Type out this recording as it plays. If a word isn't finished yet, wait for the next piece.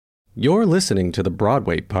You're listening to the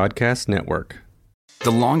Broadway Podcast Network.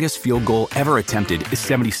 The longest field goal ever attempted is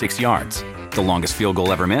 76 yards. The longest field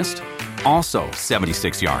goal ever missed? Also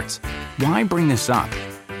 76 yards. Why bring this up?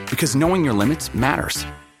 Because knowing your limits matters,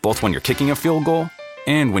 both when you're kicking a field goal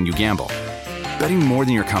and when you gamble. Betting more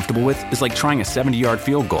than you're comfortable with is like trying a 70-yard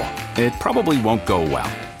field goal. It probably won't go well.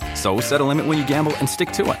 So set a limit when you gamble and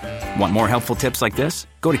stick to it. Want more helpful tips like this?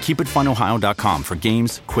 Go to keepitfunohio.com for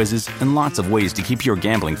games, quizzes, and lots of ways to keep your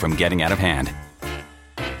gambling from getting out of hand.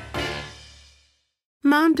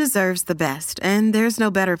 Mom deserves the best, and there's no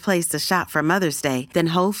better place to shop for Mother's Day than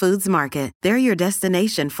Whole Foods Market. They're your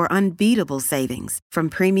destination for unbeatable savings, from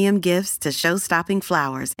premium gifts to show-stopping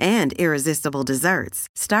flowers and irresistible desserts.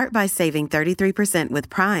 Start by saving 33% with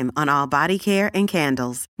Prime on all body care and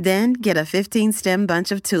candles. Then get a 15-stem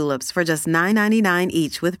bunch of tulips for just $9.99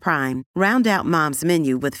 each with Prime. Round out Mom's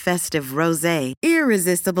menu with festive rosé,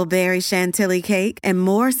 irresistible berry chantilly cake, and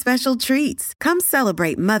more special treats. Come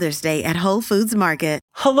celebrate Mother's Day at Whole Foods Market.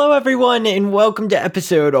 Hello, everyone, and welcome to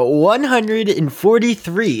episode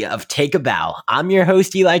 143 of Take a Bow. I'm your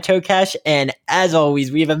host, Eli Tokash, and as always,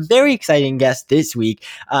 we have a very exciting guest this week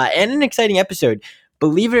and an exciting episode.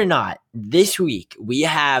 Believe it or not, this week we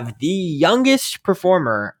have the youngest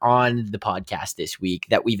performer on the podcast this week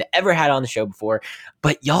that we've ever had on the show before,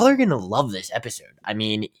 but y'all are going to love this episode. I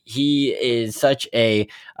mean, he is such a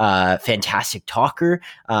fantastic talker.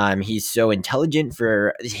 He's so intelligent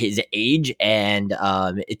for his age, and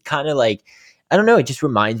it kind of like, I don't know, it just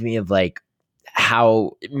reminds me of like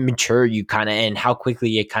how mature you kind of and how quickly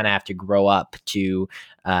you kind of have to grow up to,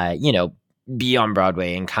 be on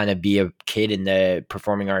Broadway and kind of be a kid in the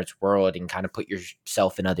performing arts world and kind of put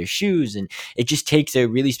yourself in other shoes. And it just takes a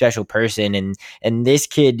really special person. And this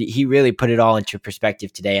kid, he really put it all into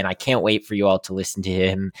perspective today. And I can't wait for you all to listen to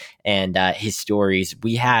him and his stories.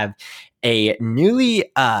 We have a newly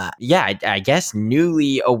Grammy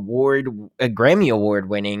Award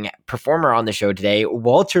winning performer on the show today,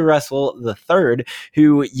 Walter Russell III,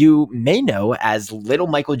 who you may know as Little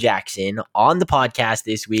Michael Jackson on the podcast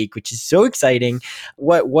this week, which is so exciting.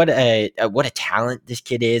 What a talent this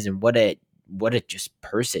kid is, and what a just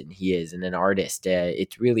person he is and an artist.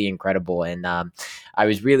 It's really incredible. And I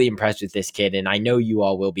was really impressed with this kid, and I know you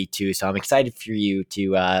all will be too. So I'm excited for you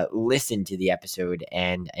to listen to the episode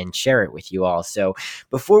and share it with you all. So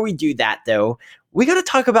before we do that, though, we got to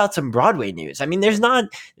talk about some Broadway news. I mean, there's not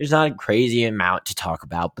a crazy amount to talk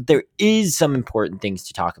about, but there is some important things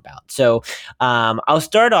to talk about. So I'll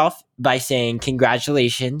start off by saying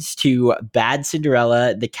congratulations to Bad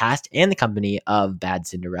Cinderella, the cast and the company of Bad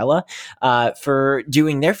Cinderella, for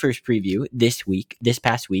doing their first preview this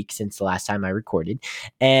past week since the last time I recorded.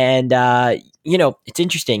 And it's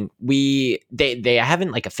interesting. They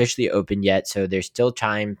haven't like officially opened yet, so there's still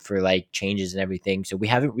time for like changes and everything. So we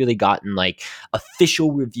haven't really gotten like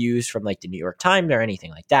official reviews from like the New York Times or anything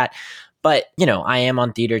like that. But I am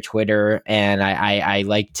on theater Twitter, and I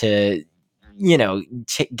like to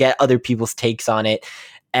get other people's takes on it.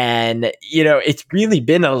 And, it's really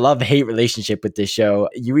been a love-hate relationship with this show.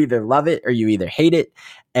 You either love it or you either hate it.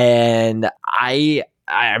 And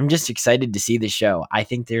I'm just excited to see the show. I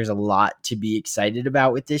think there's a lot to be excited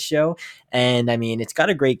about with this show. And I mean, it's got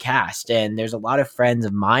a great cast, and there's a lot of friends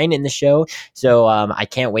of mine in the show. So I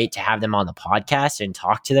can't wait to have them on the podcast and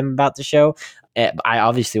talk to them about the show. I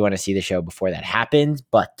obviously want to see the show before that happens,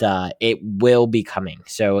 but it will be coming.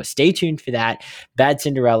 So stay tuned for that. Bad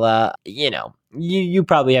Cinderella, you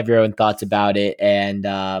probably have your own thoughts about it, and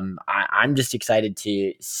I'm just excited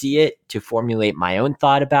to see it, to formulate my own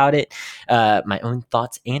thought about it, my own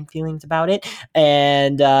thoughts and feelings about it.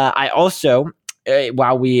 And I also,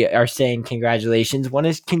 while we are saying congratulations, want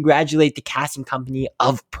to congratulate the cast and company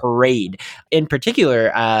of Parade. In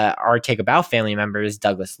particular, our Take a Bow family members,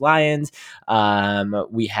 Douglas Lyons.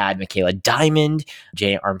 We had Michaela Diamond,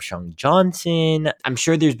 Jay Armstrong Johnson. I'm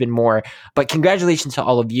sure there's been more, but congratulations to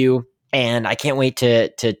all of you. And I can't wait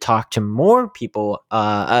to talk to more people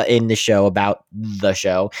in the show about the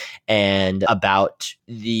show and about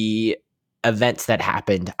the events that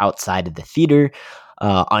happened outside of the theater.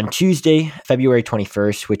 On Tuesday, February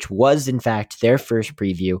 21st, which was in fact their first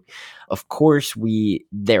preview. Of course, we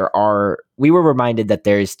were reminded that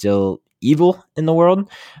there is still evil in the world.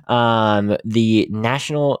 The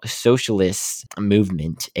National Socialist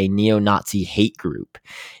Movement, a neo-Nazi hate group,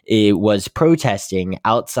 it was protesting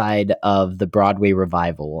outside of the Broadway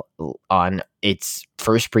revival on its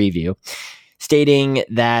first preview, stating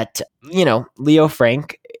that, Leo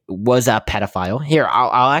Frank was a pedophile. Here,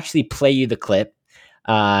 I'll actually play you the clip.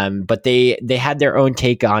 But they had their own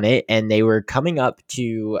take on it, and they were coming up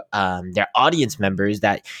to their audience members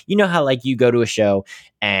that, you know how like you go to a show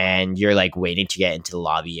and you're like waiting to get into the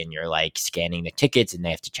lobby and you're like scanning the tickets and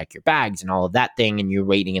they have to check your bags and all of that thing, and you're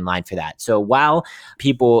waiting in line for that. So while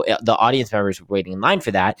the audience members were waiting in line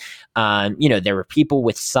for that, there were people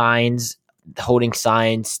with signs, holding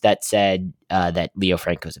signs that said that Leo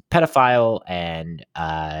Franco's a pedophile, and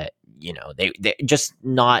they just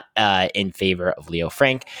not in favor of Leo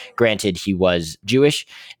Frank. Granted, he was Jewish,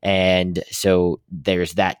 and so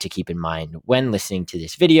there's that to keep in mind when listening to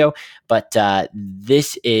this video. But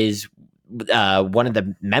this is one of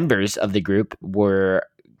the members of the group were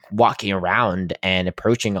walking around and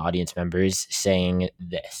approaching audience members saying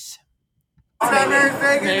this. Mary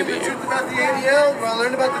Fagan, the truth about the ADL. You want to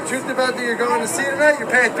learn about the truth about that you're going to see tonight? You're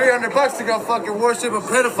paying $300 to go fucking worship a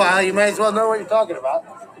pedophile. You may as well know what you're talking about.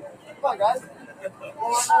 Come on, guys.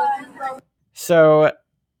 So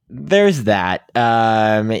there's that.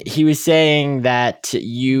 He was saying that do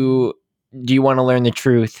you want to learn the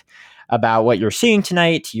truth about what you're seeing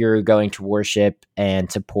tonight? You're going to worship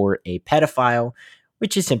and support a pedophile,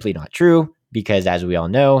 which is simply not true. Because as we all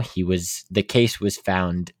know, the case was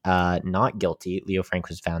found not guilty. Leo Frank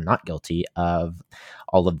was found not guilty of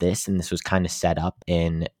all of this, and this was kind of set up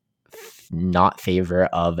in not favor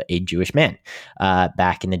of a Jewish man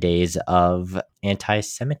back in the days of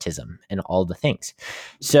anti-Semitism and all the things.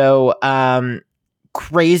 So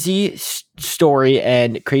crazy story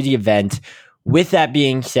and crazy event. With that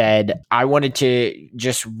being said, I wanted to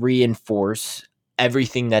just reinforce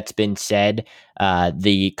everything that's been said.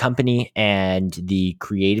 The company and the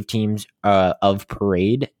creative teams of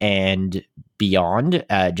Parade and beyond,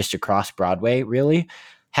 just across Broadway, really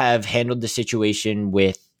have handled the situation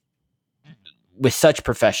with such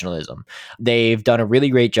professionalism. They've done a really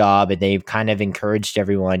great job, and they've kind of encouraged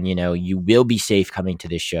everyone, you will be safe coming to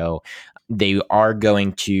this show. They are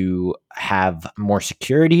going to have more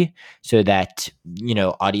security so that,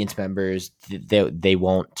 audience members, they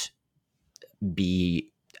won't be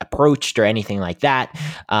approached or anything like that.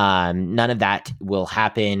 None of that will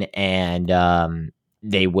happen, and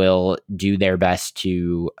they will do their best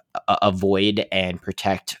to avoid and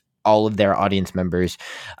protect all of their audience members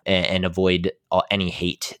and avoid any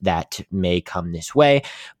hate that may come this way.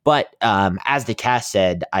 But as the cast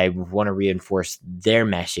said, I want to reinforce their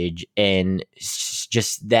message and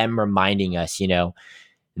just them reminding us,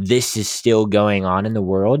 this is still going on in the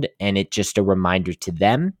world, and it's just a reminder to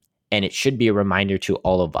them. And it should be a reminder to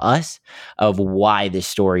all of us of why this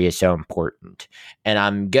story is so important. And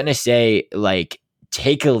I'm going to say,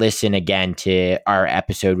 take a listen again to our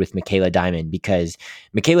episode with Michaela Diamond, because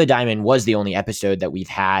Michaela Diamond was the only episode that we've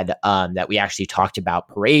had that we actually talked about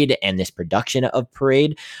Parade and this production of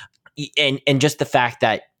Parade. And just the fact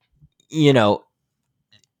that,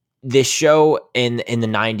 this show in the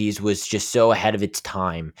 90s was just so ahead of its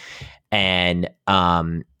time. And,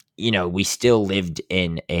 we still lived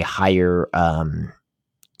in a higher,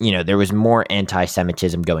 there was more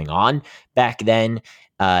anti-Semitism going on back then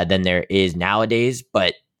than there is nowadays.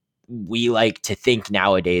 But we like to think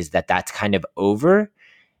nowadays that that's kind of over.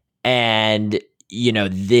 And,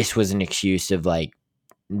 this was an excuse of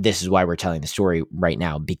this is why we're telling the story right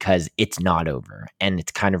now, because it's not over. And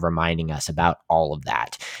it's kind of reminding us about all of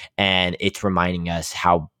that. And it's reminding us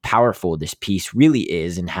how powerful this piece really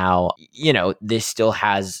is, and how, this still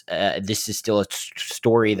has, this is still a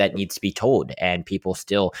story that needs to be told, and people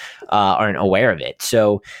still aren't aware of it.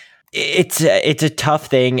 So it's a tough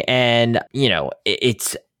thing. And,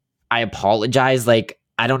 I apologize.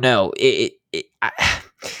 I don't know.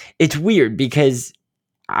 It's weird because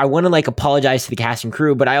I want to apologize to the cast and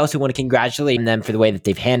crew, but I also want to congratulate them for the way that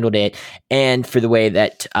they've handled it, and for the way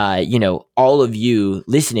that, all of you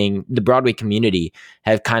listening, the Broadway community,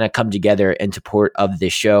 have kind of come together in support of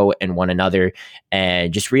this show and one another,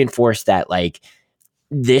 and just reinforce that,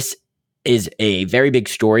 this is a very big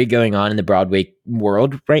story going on in the Broadway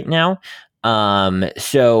world right now.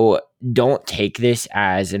 So don't take this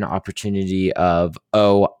as an opportunity of,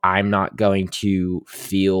 I'm not going to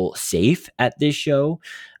feel safe at this show,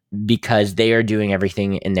 because they are doing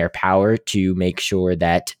everything in their power to make sure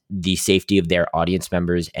that the safety of their audience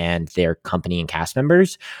members and their company and cast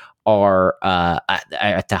members are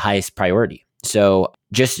at the highest priority. So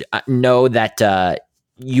just know that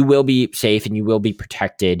you will be safe and you will be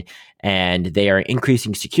protected, and they are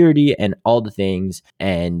increasing security and all the things.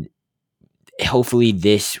 And hopefully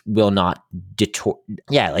this will not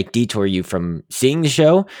detour you from seeing the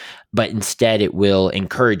show, but instead it will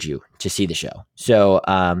encourage you to see the show. So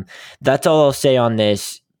that's all I'll say on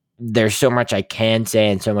this. There's so much I can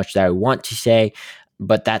say and so much that I want to say,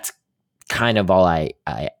 but that's kind of all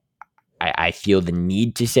I feel the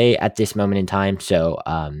need to say at this moment in time. So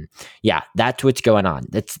yeah, that's what's going on.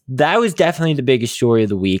 That was definitely the biggest story of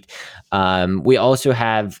the week. We also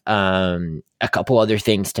have a couple other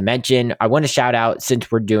things to mention. I want to shout out,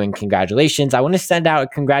 since we're doing congratulations, I want to send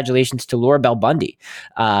out congratulations to Laura Bell Bundy.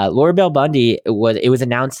 Laura Bell Bundy, it was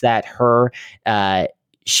announced that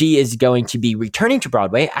she is going to be returning to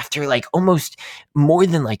Broadway after like almost more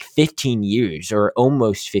than like 15 years or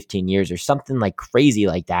almost 15 years or something like crazy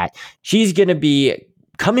like that. She's going to be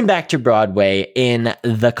coming back to Broadway in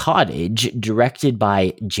The Cottage, directed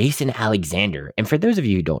by Jason Alexander. And for those of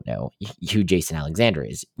you who don't know who Jason Alexander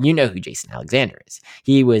is, you know who Jason Alexander is.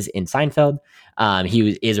 He was in Seinfeld.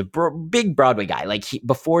 Is a big Broadway guy. Like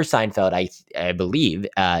before Seinfeld, I believe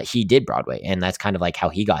he did Broadway, and that's kind of like how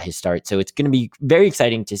he got his start. So it's going to be very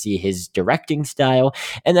exciting to see his directing style.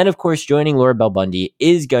 And then, of course, joining Laura Bell Bundy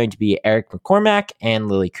is going to be Eric McCormack and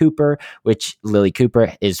Lily Cooper, which Lily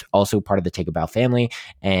Cooper is also part of the Take a Bow family.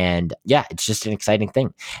 And yeah, it's just an exciting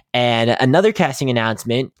thing. And another casting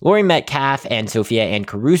announcement: Laurie Metcalf and Sophia Ann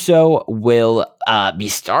Caruso will be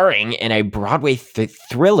starring in a Broadway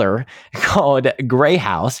thriller called Grey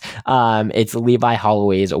House. It's Levi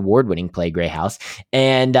Holloway's award-winning play, Grey House,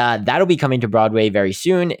 and that'll be coming to Broadway very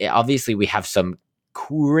soon. Obviously, we have some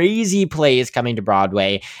crazy plays coming to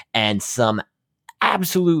Broadway and some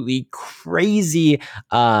absolutely crazy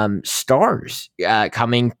stars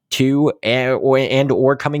coming to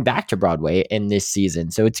or coming back to Broadway in this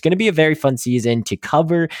season. So it's going to be a very fun season to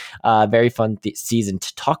cover, very fun season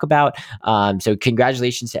to talk about. So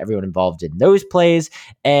congratulations to everyone involved in those plays.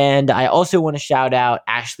 And I also want to shout out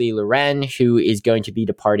Ashley Loren, who is going to be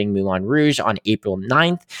departing Moulin Rouge on April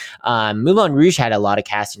 9th. Moulin Rouge had a lot of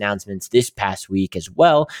cast announcements this past week as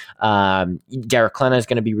well. Derek Klena is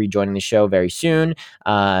going to be rejoining the show very soon.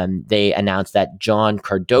 They announced that John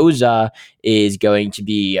Cardoza is going to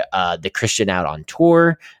be the Christian out on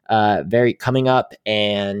tour very coming up.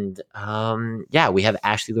 And yeah, we have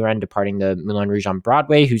Ashley Loren departing the Moulin Rouge on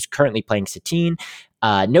Broadway, who's currently playing Satine.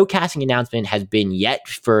 No casting announcement has been yet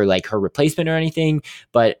for like her replacement or anything,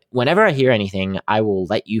 but whenever I hear anything, I will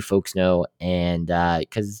let you folks know. And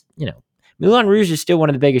because, you know, Moulin Rouge is still one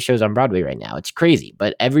of the biggest shows on Broadway right now. It's crazy.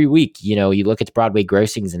 But every week, you know, you look at the Broadway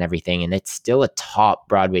grossings and everything, and it's still a top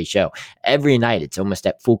Broadway show. Every night, it's almost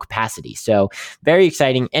at full capacity. So very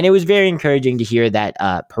exciting. And it was very encouraging to hear that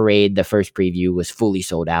Parade, the first preview, was fully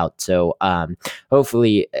sold out. So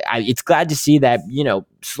hopefully, it's glad to see that, you know,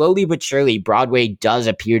 slowly but surely, Broadway does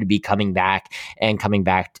appear to be coming back and coming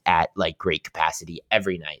back at like great capacity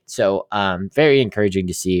every night. So very encouraging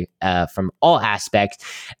to see from all aspects.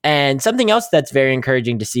 And something else that's very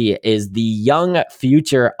encouraging to see is the young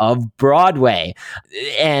future of Broadway.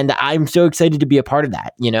 And I'm so excited to be a part of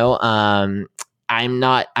that. You know, I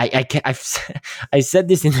said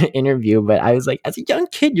this in the interview, but I was like, as a young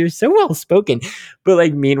kid, you're so well spoken. But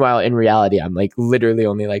like, meanwhile, in reality, I'm like literally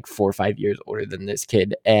only like 4 or 5 years older than this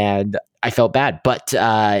kid. And I felt bad, but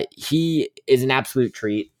he is an absolute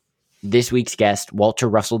treat. This week's guest, Walter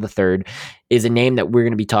Russell III, is a name that we're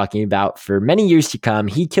going to be talking about for many years to come.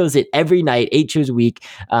 He kills it every night, 8 shows a week.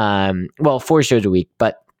 4 shows a week,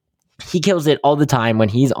 but he kills it all the time when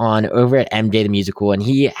he's on over at MJ the Musical. And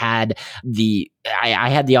he had I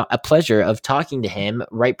had the pleasure of talking to him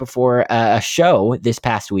right before a show this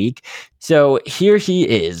past week. So here he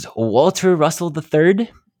is, Walter Russell III,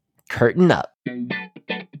 curtain up.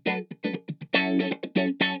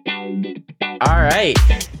 All right.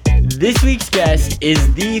 This week's guest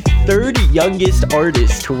is the third youngest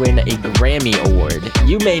artist to win a Grammy Award.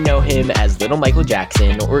 You may know him as Little Michael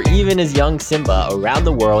Jackson or even as young Simba around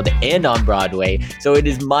the world and on Broadway. So it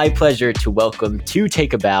is my pleasure to welcome to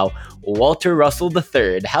Take a Bow, Walter Russell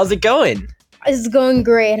III. How's it going? It's going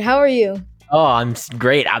great. How are you? Oh, I'm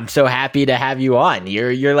great. I'm so happy to have you on.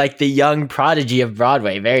 You're like the young prodigy of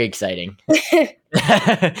Broadway. Very exciting.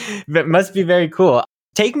 That must be very cool.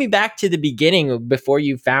 Take me back to the beginning before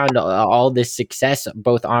you found all this success,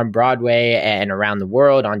 both on Broadway and around the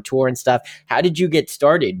world on tour and stuff. How did you get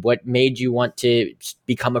started? What made you want to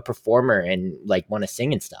become a performer and like want to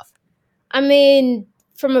sing and stuff? I mean,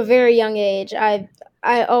 from a very young age, I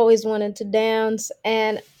always wanted to dance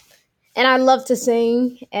and I love to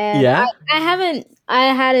sing. And yeah, I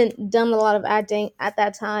hadn't done a lot of acting at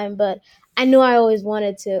that time, but I knew I always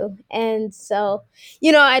wanted to. And so,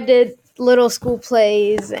 you know, I did little school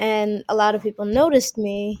plays and a lot of people noticed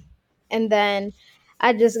me, and then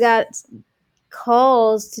I just got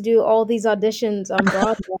calls to do all these auditions on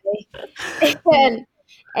Broadway.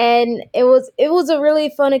 and it was a really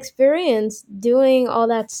fun experience doing all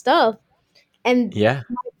that stuff. And yeah,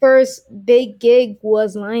 my first big gig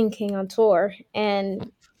was Lion King on tour,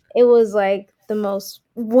 and it was like the most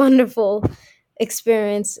wonderful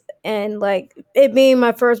experience. And like it being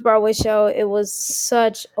my first Broadway show, it was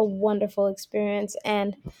such a wonderful experience,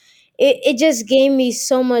 and it just gave me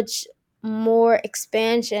so much more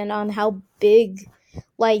expansion on how big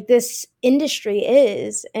like this industry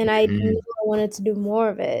is, and I knew I wanted to do more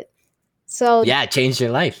of it. So Yeah, it changed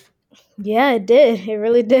your life. yeah, it did. It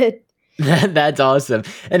really did. That's awesome.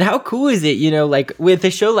 And how cool is it, like with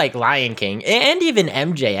a show like Lion King and even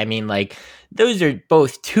MJ? I mean, like, those are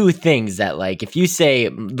both two things that, like, if you say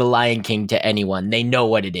the Lion King to anyone, they know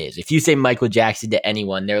what it is. If you say Michael Jackson to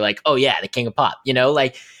anyone, they're like, oh yeah, the King of Pop,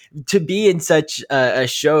 like to be in such a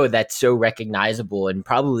show that's so recognizable and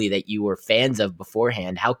probably that you were fans of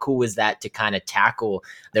beforehand. How cool was that to kind of tackle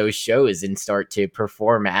those shows and start to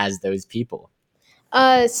perform as those people?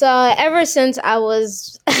 So ever since I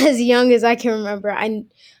was as young as I can remember,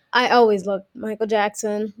 I always loved Michael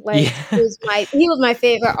Jackson. Like he was my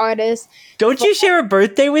favorite artist. Don't you share a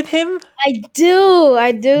birthday with him? I do.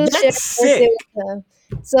 That's share a birthday sick. with him.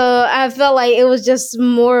 So I felt like it was just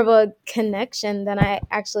more of a connection than I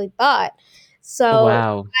actually thought. So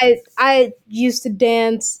Wow. I used to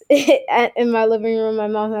dance in my living room. My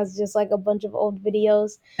mom has just like a bunch of old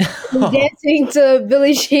videos dancing to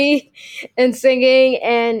Billie Jean and singing,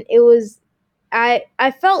 and it was I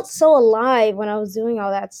felt so alive when I was doing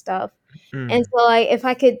all that stuff. And so like if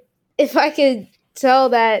I could tell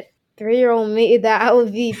that 3-year-old me that I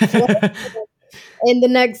would be in the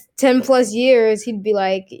next 10 plus years, he'd be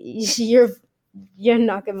like, you're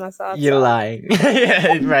knocking my socks You're off. lying.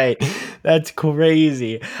 Yeah, right. That's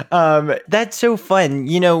crazy. That's so fun.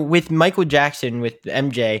 With Michael Jackson, with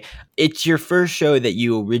MJ, it's your first show that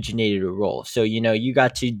you originated a role. So, you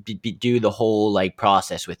got to do the whole like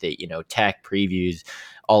process with it, tech previews,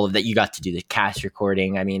 all of that. You got to do the cast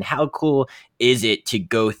recording. I mean, how cool is it to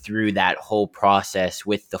go through that whole process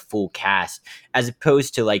with the full cast, as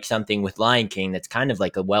opposed to like something with Lion King that's kind of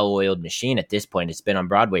like a well-oiled machine at this point. It's been on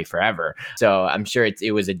Broadway forever. So I'm sure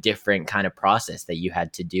it was a different kind of process that you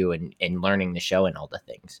had to do in learning the show and all the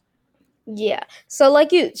things. Yeah. So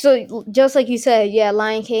just like you said, yeah,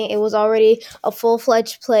 Lion King, it was already a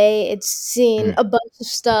full-fledged play. It's seen a bunch of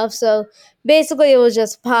stuff. So basically it was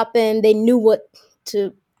just pop in. They knew what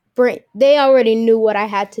to bring. They already knew what I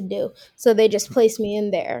had to do. So they just placed me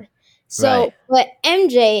in there. So, Right. But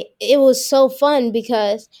MJ, it was so fun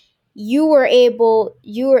because you were able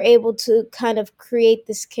to kind of create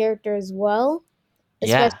this character as well,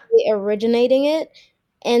 Yeah. especially originating it.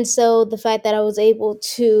 And so the fact that I was able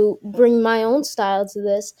to bring my own style to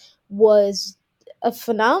this was a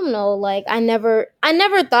phenomenal. Like I never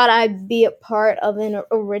thought I'd be a part of an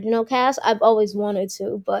original cast. I've always wanted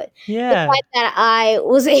to, but the Yeah. fact that I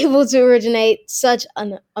was able to originate such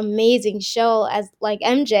an amazing show as like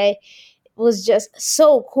MJ was just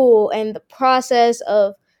so cool. And the process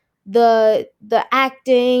of the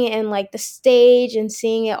acting and like the stage and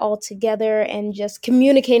seeing it all together and just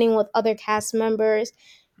communicating with other cast members.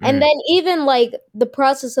 And then even like the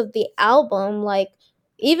process of the album, like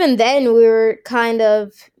even then we were kind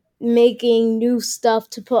of making new stuff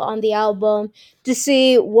to put on the album to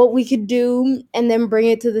see what we could do and then bring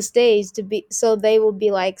it to the stage to be so they would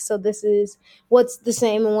be like, so this is what's the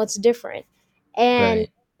same and what's different. And Right.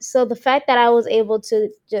 so the fact that I was able to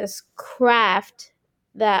just craft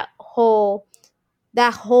that whole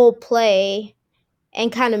play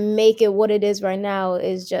and kind of make it what it is right now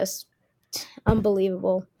is just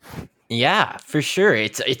unbelievable. Yeah, for sure.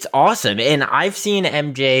 It's awesome. And I've seen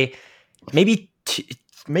MJ maybe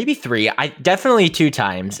three. I definitely 2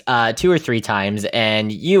 times, 2 or 3 times,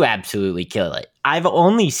 and you absolutely kill it. I've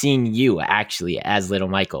only seen you actually as Little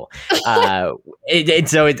Michael. So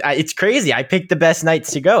it's crazy. I picked the best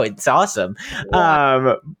nights to go. It's awesome.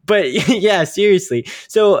 Yeah. But yeah, seriously.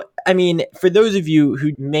 So, I mean, for those of you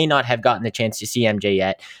who may not have gotten the chance to see MJ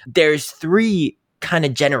yet, there's 3 kind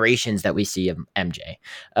of generations that we see of MJ,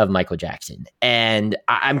 of Michael Jackson. And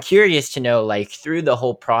I'm curious to know, like, through the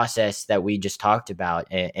whole process that we just talked about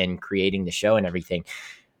and creating the show and everything,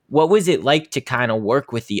 what was it like to kind of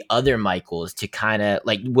work with the other Michaels to kind of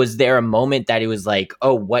like, was there a moment that it was like,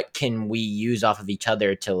 oh, what can we use off of each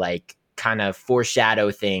other to like kind of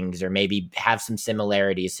foreshadow things or maybe have some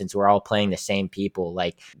similarities since we're all playing the same people?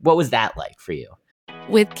 Like, what was that like for you?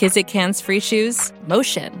 With Kizik hands-free shoes,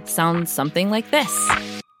 motion sounds something like this.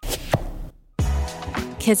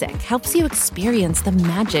 Kizik helps you experience the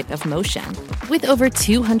magic of motion. With over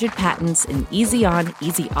 200 patents and easy-on,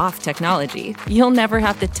 easy-off technology, you'll never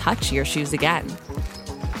have to touch your shoes again.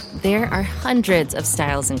 There are hundreds of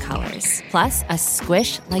styles and colors, plus a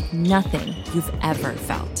squish like nothing you've ever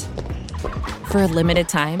felt. For a limited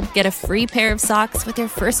time, get a free pair of socks with your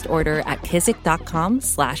first order at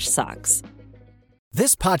kizik.com/socks.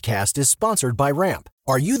 This podcast is sponsored by Ramp.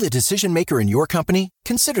 Are you the decision maker in your company?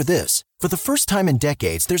 Consider this. For the first time in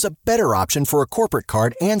decades, there's a better option for a corporate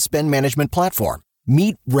card and spend management platform.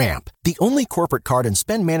 Meet Ramp, the only corporate card and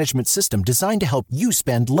spend management system designed to help you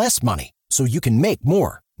spend less money so you can make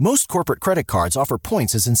more. Most corporate credit cards offer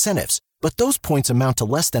points as incentives, but those points amount to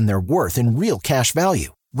less than their worth in real cash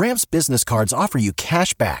value. Ramp's business cards offer you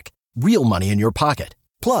cash back, real money in your pocket.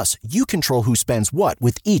 Plus, you control who spends what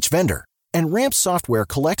with each vendor. And Ramp software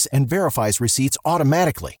collects and verifies receipts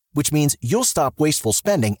automatically, which means you'll stop wasteful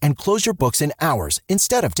spending and close your books in hours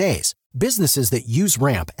instead of days. Businesses that use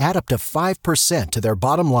Ramp add up to 5% to their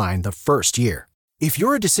bottom line the first year. If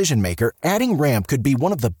you're a decision maker, adding Ramp could be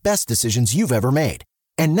one of the best decisions you've ever made.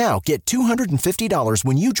 And now get $250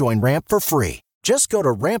 when you join Ramp for free. Just go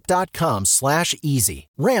to ramp.com/easy.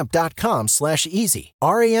 Ramp.com/easy.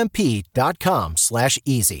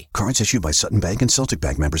 RAMP.com/easy. Cards issued by Sutton Bank and Celtic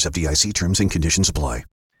Bank, members of FDIC. Terms and conditions apply.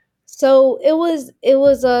 So at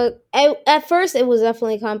first it was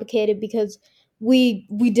definitely complicated because we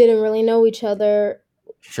didn't really know each other.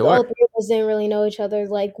 Sure. All three of us didn't really know each other.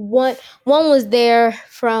 Like one was there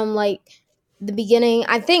from like the beginning.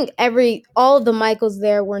 I think all of the Michaels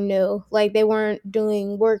there were new. Like they weren't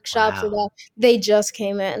doing workshops or that. They just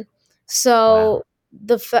came in. So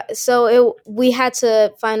we had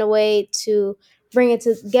to find a way to bring it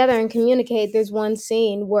together and communicate. There's one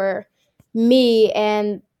scene where me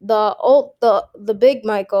and the big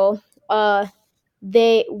Michael,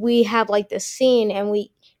 we have like this scene and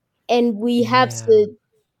we have to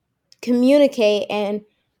communicate and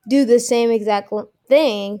do the same exact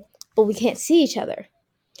thing, but we can't see each other.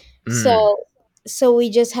 So we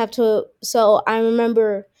just have to. So I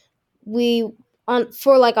remember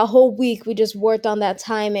for like a whole week we just worked on that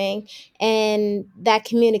timing and that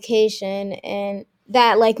communication and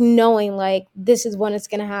that like knowing like this is when it's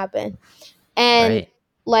gonna happen. And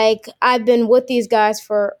like I've been with these guys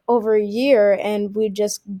for over a year and we've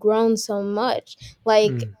just grown so much.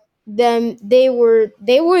 Like they were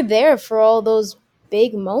there for all those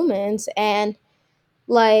big moments, and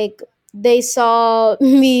like they saw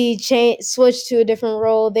me switch to a different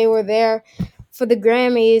role. They were there for the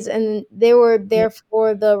Grammys and they were there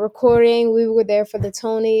for the recording. We were there for the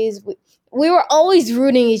Tonys. We were always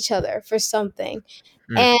rooting each other for something.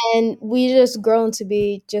 And we just grown to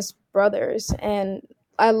be just brothers, and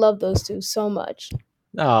I love those two so much.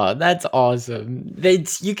 Oh, that's awesome.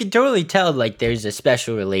 You can totally tell like there's a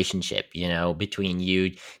special relationship, you know, between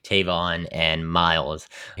you, Tavon, and Miles,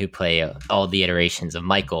 who play all the iterations of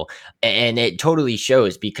Michael. And it totally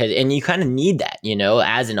shows and you kind of need that, you know,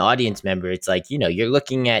 as an audience member. It's like, you know, you're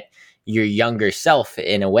looking at your younger self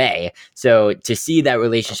in a way. So to see that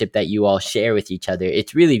relationship that you all share with each other,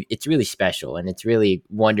 it's really special, and it's really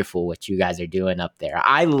wonderful what you guys are doing up there.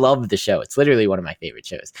 I love the show. It's literally one of my favorite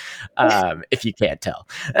shows, if you can't tell.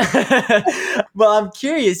 Well, I'm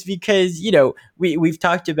curious because, you know, we've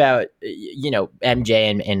talked about, you know,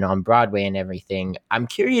 MJ and on Broadway and everything. I'm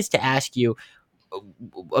curious to ask you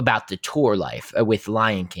about the tour life with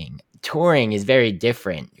Lion King. Touring is very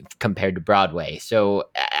different compared to Broadway. So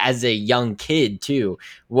as a young kid too,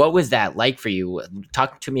 what was that like for you?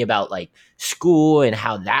 Talk to me about like school and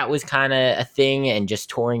how that was kind of a thing and just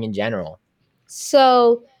touring in general.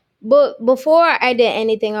 So, but before I did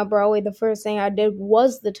anything on Broadway, the first thing I did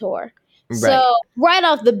was the tour. Right. So right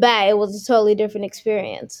off the bat, it was a totally different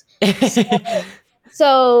experience.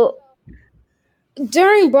 So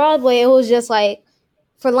during Broadway, it was just like,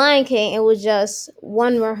 for Lion King, it was just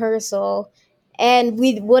one rehearsal, and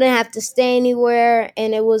we wouldn't have to stay anywhere,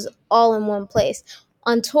 and it was all in one place.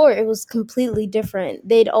 On tour, it was completely different.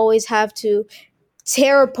 They'd always have to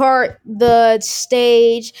tear apart the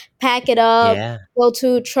stage, pack it up, go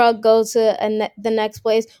to a truck, go to the next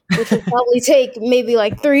place, which would probably take maybe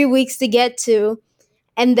like 3 weeks to get to,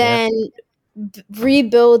 and then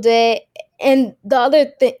rebuild it. And the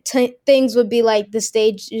other things would be like the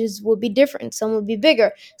stages would be different. Some would be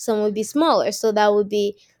bigger, some would be smaller. So that would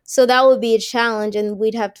be a challenge, and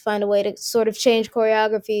we'd have to find a way to sort of change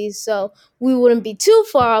choreographies so we wouldn't be too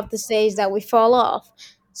far off the stage that we fall off.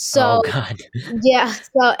 So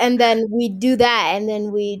and then we do that, and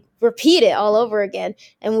then we repeat it all over again.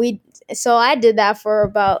 And so I did that for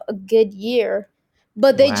about a good year,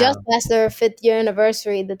 but they just passed their 5th year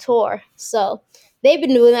anniversary, the tour. So they've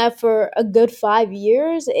been doing that for a good 5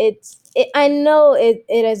 years. I know it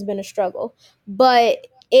has been a struggle, but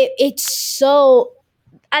it's so.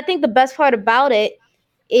 I think the best part about it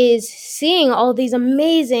is seeing all these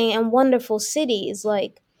amazing and wonderful cities.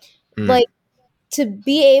 Like to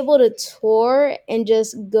be able to tour and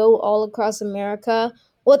just go all across America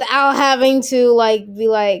without having to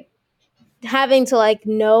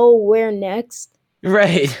know where next,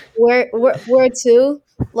 Right. where to.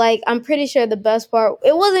 Like, I'm pretty sure the best part,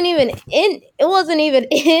 it wasn't even in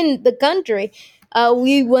the country.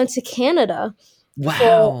 We went to Canada for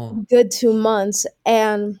Wow. a good 2 months,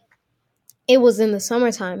 and it was in the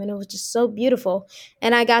summertime, and it was just so beautiful.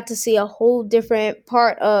 And I got to see a whole different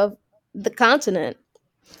part of the continent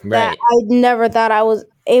that Right. I never thought I was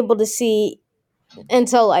able to see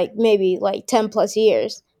until maybe 10 plus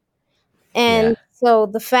years. Yeah. And so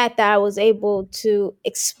the fact that I was able to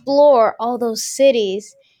explore all those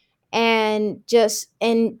cities and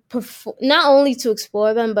not only to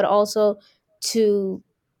explore them, but also to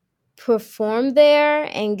perform there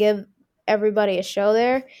and give everybody a show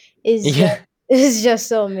there is just, Yeah. is just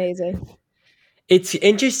so amazing. It's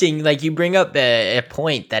interesting, like you bring up a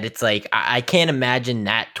point that it's like I can't imagine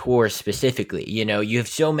that tour specifically. You know, you have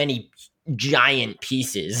so many giant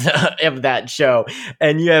pieces of that show,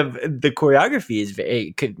 and you have the choreography is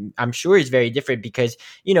I'm sure is very different because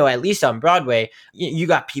at least on Broadway, you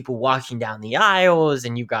got people walking down the aisles,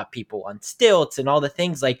 and you got people on stilts and all the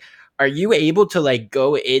things. Like, are you able to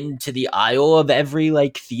go into the aisle of every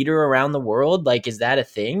theater around the world? Like, is that a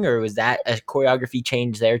thing, or was that a choreography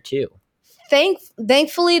change there too?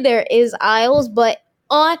 Thankfully there is aisles, but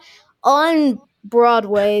on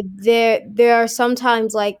Broadway there are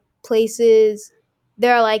sometimes places,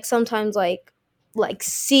 there are sometimes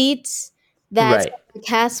seats that Right. the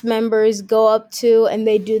cast members go up to and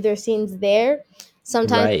they do their scenes there.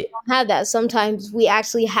 Sometimes we Right. don't have that. Sometimes we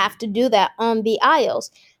actually have to do that on the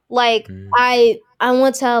aisles. Like Mm. I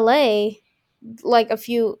went to LA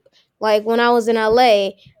when I was in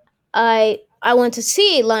LA, I went to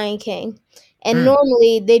see Lion King, and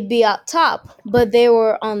normally they'd be up top, but they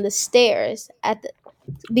were on the stairs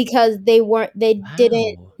because they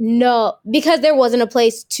didn't Wow. know, because there wasn't a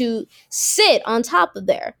place to sit on top of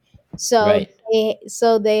there. So Right. they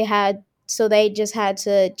just had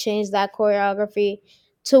to change that choreography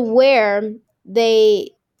to where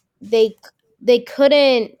they they they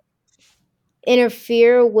couldn't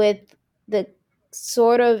interfere with the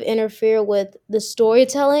interfere with the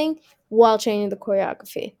storytelling while changing the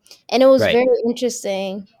choreography. And it was Right. very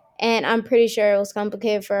interesting, and I'm pretty sure it was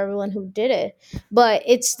complicated for everyone who did it, but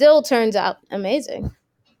it still turns out amazing.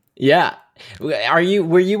 Yeah. Were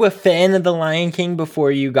you a fan of The Lion King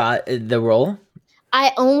before you got the role?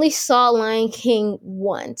 I only saw Lion King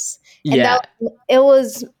once, and Yeah. it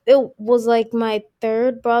was like my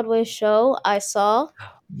third Broadway show I saw.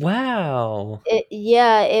 Wow.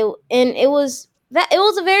 It was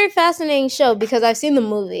a very fascinating show because I've seen the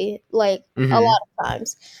movie a lot of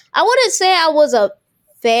times. I wouldn't say I was a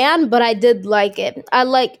fan, but I did like it. I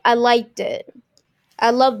liked it.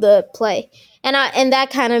 I loved the play, and that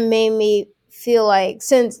kind of made me feel like,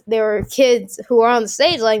 since there were kids who were on the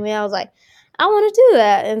stage like me, I was like, I want to do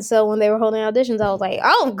that. And so when they were holding auditions, I was like,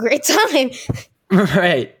 oh, great time.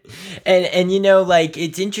 Right. And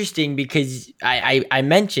it's interesting because I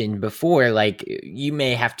mentioned before, you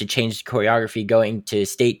may have to change the choreography going to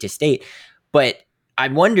state, but I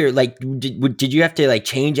wonder, did you have to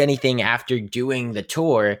change anything after doing the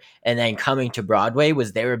tour and then coming to Broadway?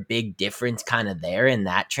 Was there a big difference kind of there in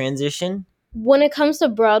that transition? When it comes to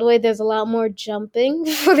Broadway, there's a lot more jumping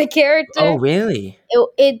for the character. Oh, really?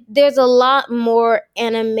 There's a lot more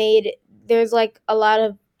animated. There's a lot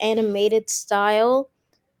of animated style,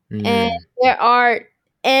 and there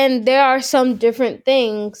are some different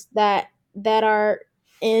things that are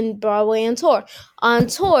in Broadway and tour. On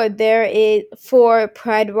tour, there is, for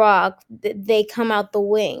Pride Rock, they come out the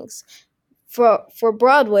wings. For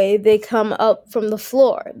Broadway, they come up from the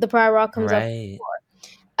floor. The Pride Rock comes up from the floor.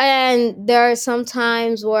 And there are some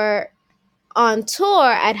times where on tour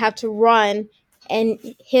I'd have to run and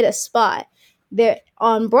hit a spot. There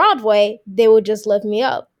on Broadway, they would just lift me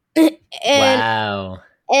up. and Wow.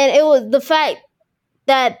 and it was the fact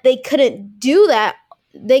that they couldn't do that.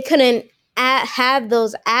 They couldn't have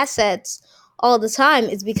those assets all the time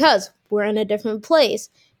is because we're in a different place.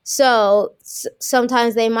 So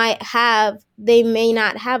sometimes they may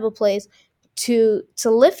not have a place to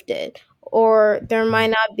lift it, or there might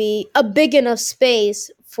not be a big enough space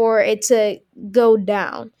for it to go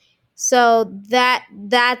down. So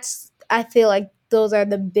that's I feel like those are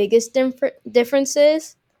the biggest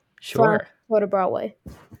differences from Sure. tour to Broadway.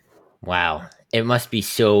 Wow. It must be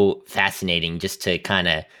so fascinating just to kind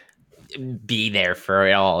of be there for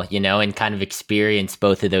it all, and kind of experience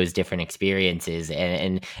both of those different experiences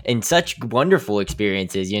and such wonderful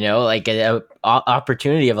experiences, like a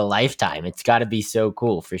opportunity of a lifetime. It's got to be so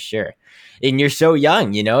cool for sure. And you're so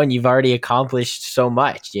young, and you've already accomplished so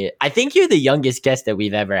much. I think you're the youngest guest that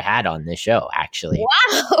we've ever had on this show, actually.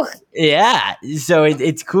 Wow. Yeah. So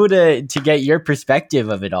it's cool to get your perspective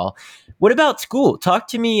of it all. What about school? Talk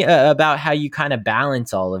to me about how you kind of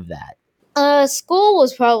balance all of that. School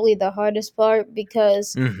was probably the hardest part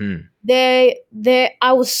because Mm-hmm.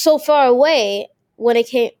 I was so far away when it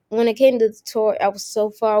came to the tour. I was so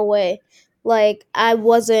far away, like I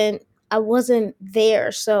wasn't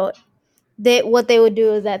there. So what they would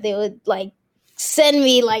do is that they would like send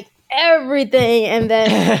me like everything, and then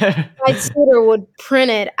my tutor would print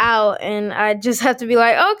it out, and I just have to be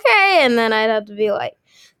like, okay, and then I'd have to be like,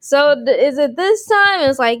 so is it this time? And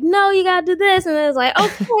it's like, no, you gotta do this, and then it's like,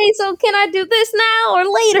 okay, so can I do this now or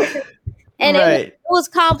later? And Right. it was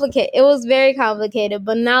complicated. It was very complicated.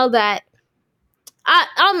 But now that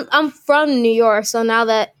I'm from New York, so now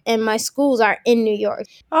that and my schools are in New York,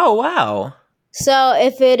 Oh, wow. so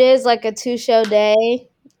if it is like a 2-show day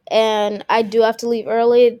and I do have to leave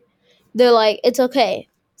early, they're like, it's okay.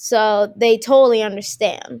 So they totally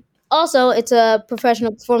understand. Also, it's a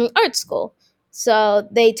professional performing arts school, so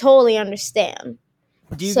they totally understand.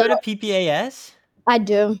 Do you So go to PPAS? I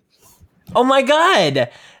do. Oh my God.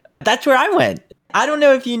 That's where I went. I don't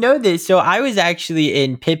know if you know this. So I was actually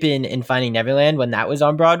in Pippin and Finding Neverland when that was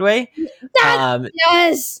on Broadway.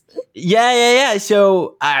 Yes. Yeah.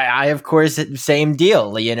 So I of course, same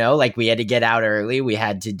deal, like we had to get out early. We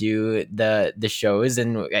had to do the shows,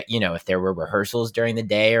 and, if there were rehearsals during the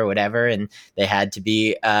day or whatever, and they had to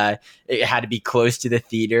be, it had to be close to the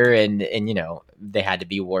theater, and they had to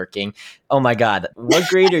be working. Oh my God. What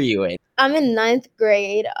grade are you in? I'm in 9th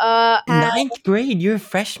grade. Ninth grade? You're a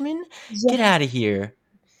freshman? Get out of here.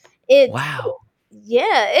 Wow.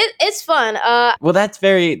 Yeah, it's fun. Well, that's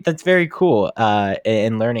very cool.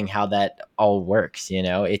 In learning how that all works,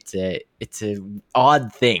 it's a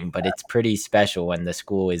odd thing, but it's pretty special when the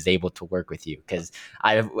school is able to work with you. Because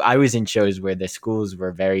I was in shows where the schools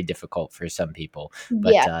were very difficult for some people,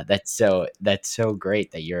 but Yeah. that's so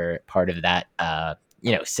great that you're part of that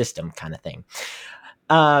system kind of thing.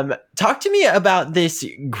 Talk to me about this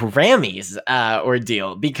Grammys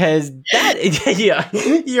ordeal, because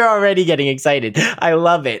that you're already getting excited. I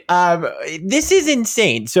love it. This is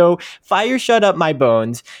insane. So Fire Shut Up My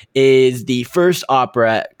Bones is the first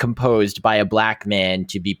opera composed by a Black man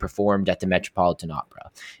to be performed at the Metropolitan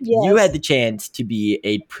Opera. Yes. You had the chance to be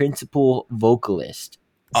a principal vocalist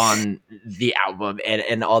on the album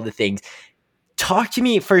and all the things. Talk to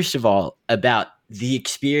me, first of all, about the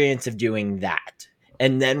experience of doing that.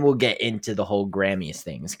 And then we'll get into the whole Grammys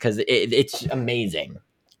things, because it's amazing.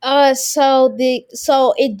 So we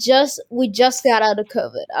just got out of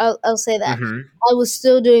COVID. I'll say that. Mhm. I was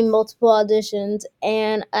still doing multiple auditions,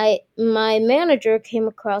 and my manager came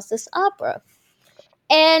across this opera,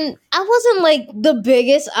 and I wasn't like the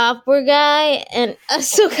biggest opera guy, and I'm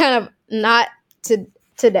still kind of not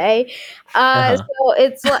today. So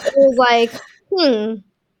it was like,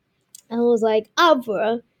 I was like,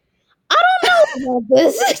 opera. I don't know about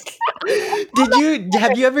this.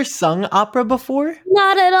 Have you ever sung opera before?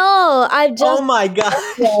 Not at all. Oh my God.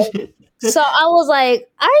 So I was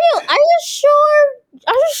like, Are you sure?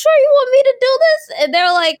 Are you sure you want me to do this? And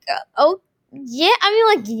they're like, oh yeah. I mean,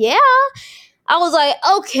 like, yeah. I was like,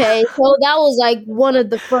 okay. So that was like one of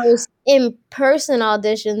the first in-person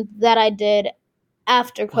auditions that I did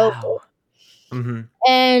after COVID. Wow. Mm-hmm.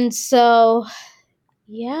 And so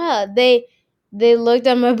yeah, they looked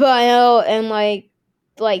at my bio, and like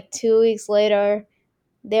 2 weeks later,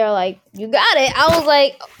 they're like, you got it. I was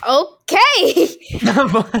like, okay.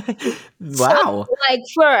 Wow. So, like,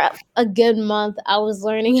 for a good month, I was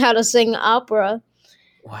learning how to sing opera.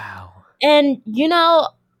 Wow. And,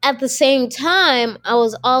 at the same time, I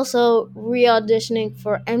was also re-auditioning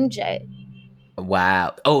for MJ.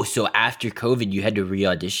 Wow. Oh, so after COVID, you had to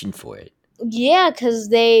re-audition for it. Yeah, because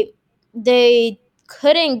they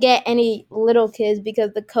couldn't get any little kids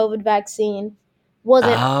because the COVID vaccine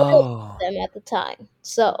wasn't for them at the time.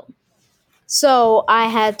 So I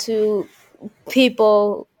had to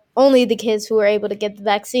only the kids who were able to get the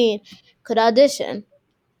vaccine could audition.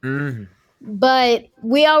 Mm. But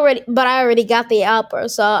I already got the opera,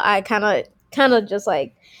 so I kind of just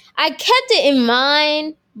like, I kept it in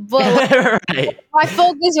mind, but Right. my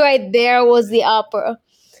focus right there was the opera.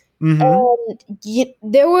 Mm-hmm. And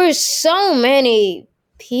there were so many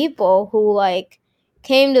people who like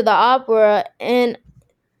came to the opera, and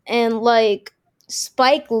like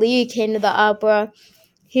Spike Lee came to the opera,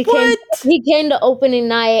 He came to opening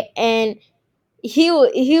night, and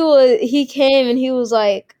he came and he was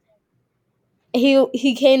like,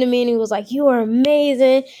 he came to me and he was like, "You are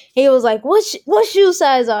amazing." He was like, "What shoe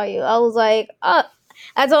size are you?" I was like, I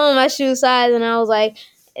told him my shoe size, and I was like,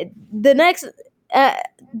 "The next,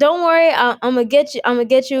 don't worry, I'm gonna get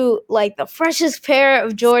you like the freshest pair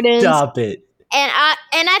of Jordans." Stop it. And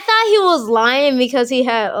I thought he was lying because he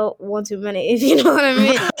had one too many, if you know what I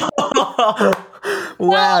mean.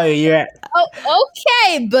 Wow, yeah.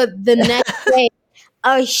 Okay, but the next day,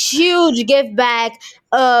 a huge gift bag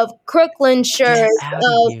of Crooklyn shirts,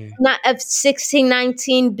 of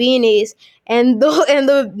 1619 beanies, and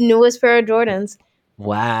the newest pair of Jordans.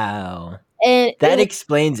 Wow. And that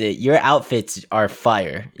explains it. Your outfits are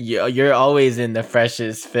fire. You're always in the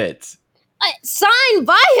freshest fits. Signed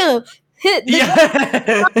by him.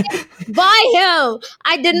 By him.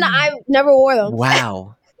 I never wore them.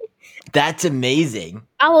 Wow. That's amazing.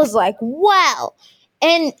 I was like, wow.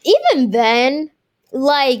 And even then,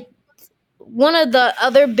 like, one of the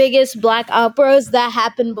other biggest black operas that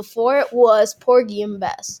happened before it was Porgy and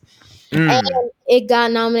Bess. And it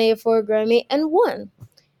got nominated for a Grammy and won.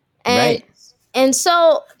 And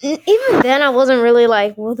so even then I wasn't really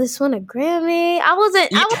like, will this win a Grammy? I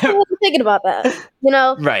wasn't really thinking about that, you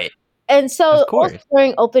know? Right. And so also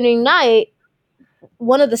during opening night,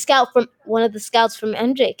 one of the scouts from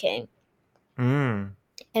MJ came. And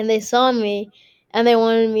they saw me and they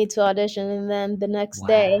wanted me to audition, and then the next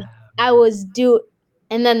day I was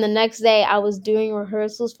doing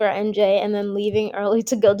rehearsals for MJ and then leaving early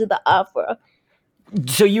to go to the opera.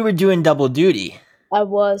 So you were doing double duty. I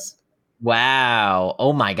was. Wow.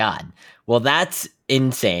 Oh my God. Well, that's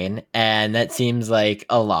insane. And that seems like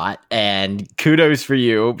a lot. And kudos for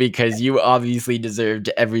you, because you obviously deserved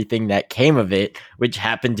everything that came of it, which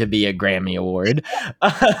happened to be a Grammy Award.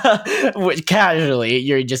 Which casually,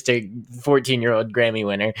 you're just a 14-year-old Grammy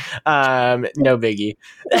winner. No biggie.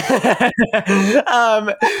 But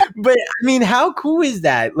I mean, how cool is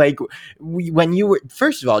that? Like, when you were,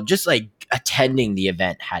 first of all, just like attending the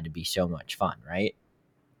event had to be so much fun, right?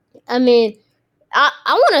 I mean, I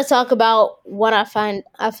want to talk about what I found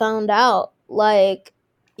out. Like,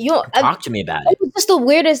 talk to me about it. It was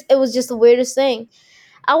just the weirdest thing.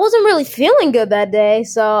 I wasn't really feeling good that day,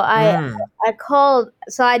 so I called.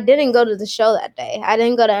 So I didn't go to the show that day. I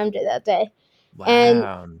didn't go to MJ that day.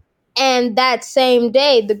 Wow. And that same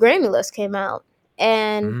day, the Grammy list came out,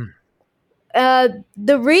 and the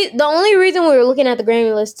only reason we were looking at the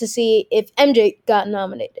Grammy list to see if MJ got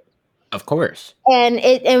nominated. Of course. And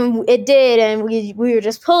it did, and we were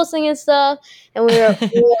just posting and stuff, and we were like, oh my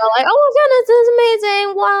goodness, this is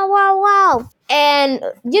amazing, wow. And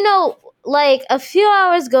you know, like a few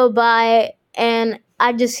hours go by, and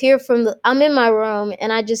I just hear I'm in my room,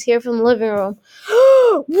 and I just hear from the living room,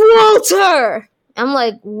 Walter! I'm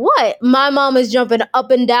like, what? My mom is jumping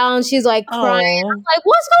up and down, she's like crying. I'm like,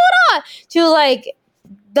 what's going on? She was like,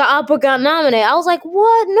 the opera got nominated. I was like,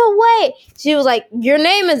 what? No way. She was like, your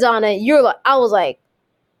name is on it. I was like,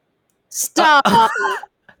 stop.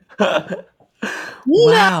 Wow.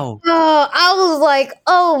 No. I was like,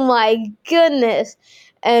 oh my goodness.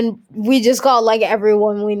 And we just called like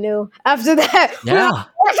everyone we knew after that. Yeah. Like,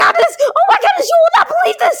 oh my goodness, you will not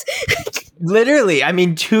believe this. Literally, I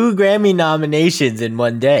mean, 2 Grammy nominations in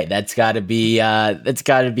one day. That's gotta be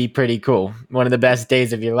pretty cool. One of the best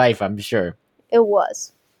days of your life, I'm sure. It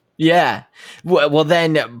was. Yeah. Well,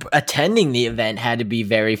 then attending the event had to be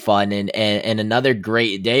very fun and another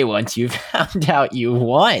great day once you found out you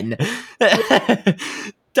won.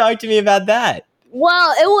 Talk to me about that.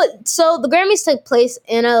 Well, so the Grammys took place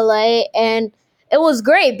in LA, and it was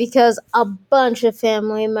great because a bunch of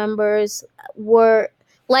family members were,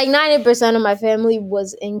 like 90% of my family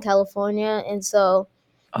was in California, and so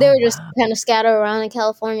they were just kind of scattered around in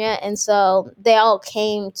California, and so they all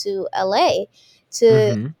came to LA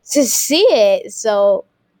to see it. So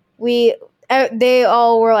they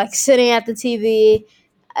all were like sitting at the TV.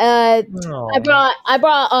 I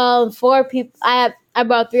brought 4 people. I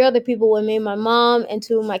brought 3 other people with me, my mom and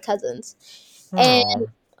 2 of my cousins.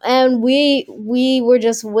 And we were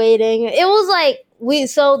just waiting. It was like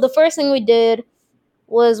so the first thing we did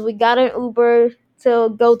was we got an Uber to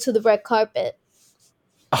go to the red carpet.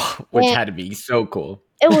 Which had to be so cool.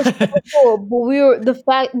 It was so cool,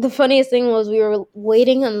 but the funniest thing was we were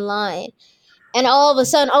waiting in line, and all of a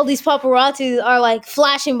sudden, all these paparazzi are like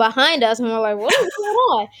flashing behind us, and we're like, "What is going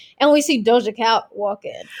on?" And we see Doja Cat walk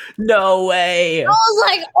in. No way! I was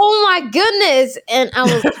like, "Oh my goodness!" And I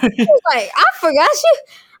was like, "I forgot you."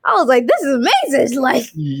 I was like, "This is amazing!" Like,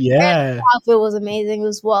 yeah, the outfit was amazing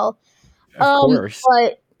as well. Of course.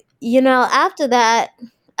 But you know, after that,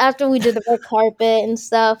 after we did the red carpet and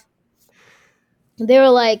stuff, they were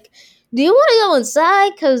like, do you want to go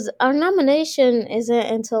inside? Because our nomination isn't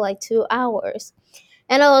until like 2 hours.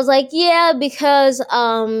 And I was like, yeah, because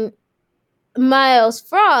Miles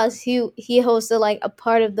Frost, he hosted like a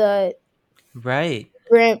part of the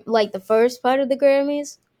like the first part of the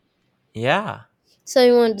Grammys. Yeah. So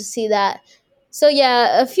he wanted to see that. So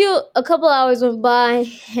yeah, a couple hours went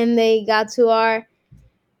by, and they got to our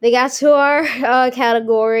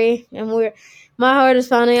category, and my heart is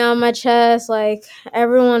pounding on my chest. Like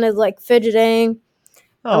everyone is like fidgeting.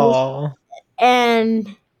 Oh.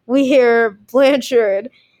 And we hear Blanchard,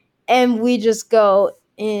 and we just go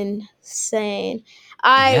insane.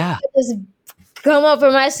 I just come up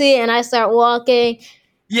from my seat and I start walking.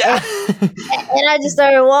 Yeah. And I just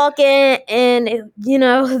started walking, and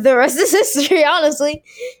the rest is history, honestly.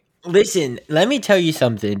 Listen, let me tell you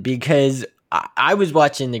something, because I was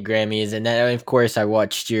watching the Grammys, and then of course I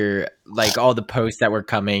watched your like all the posts that were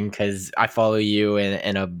coming, because I follow you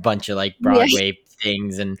and a bunch of like Broadway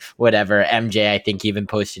things and whatever. MJ, I think, even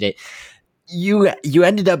posted it. You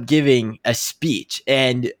ended up giving a speech,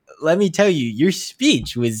 and let me tell you, your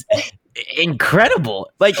speech was incredible.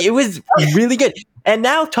 Like, it was really good. And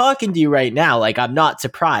now talking to you right now, like, I'm not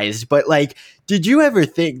surprised, but like, did you ever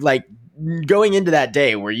think, like, going into that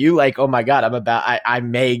day, were you like, oh my God, I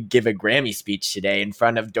may give a Grammy speech today in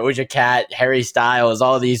front of Doja Cat, Harry Styles,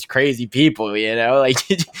 all these crazy people, like,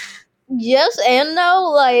 yes and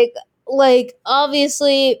no. Like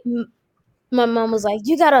obviously my mom was like,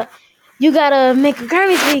 you gotta make a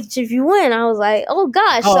Grammy speech if you win. I was like, oh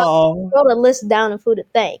gosh. So I wrote a list down of who to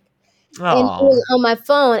thank. And it was on my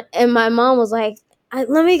phone, and my mom was like,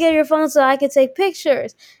 let me get your phone so I can take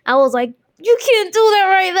pictures. I was like, you can't do that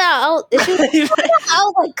right now. I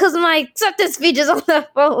was like, because my acceptance speech is on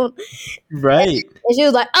that phone. Right. And she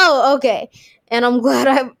was like, oh, okay. And I'm glad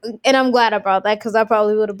I brought that, because I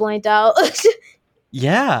probably would have blanked out.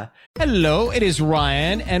 Yeah. Hello, it is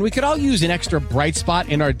Ryan, and we could all use an extra bright spot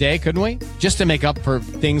in our day, couldn't we? Just to make up for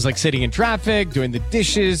things like sitting in traffic, doing the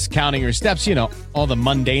dishes, counting your steps, all the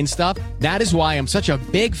mundane stuff. That is why I'm such a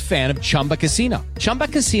big fan of Chumba Casino. Chumba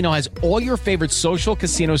Casino has all your favorite social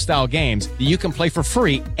casino-style games that you can play for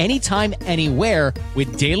free anytime, anywhere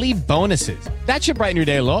with daily bonuses. That should brighten your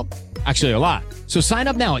day a little. Actually, a lot. So sign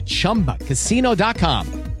up now at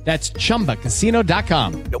ChumbaCasino.com. That's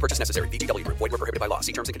ChumbaCasino.com. No purchase necessary. VGW Group. Void where prohibited by law.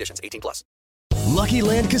 See terms and conditions. 18+. Lucky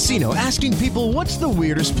Land Casino, asking people, what's the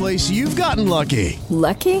weirdest place you've gotten lucky?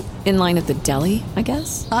 Lucky? In line at the deli, I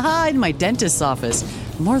guess? Aha, in my dentist's office.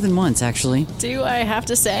 More than once, actually. Do I have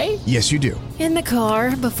to say? Yes, you do. In the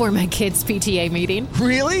car before my kids' PTA meeting.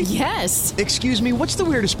 Really? Yes. Excuse me, what's the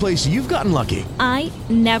weirdest place you've gotten lucky? I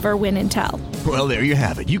never win and tell. Well, there you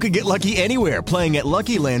have it. You can get lucky anywhere, playing at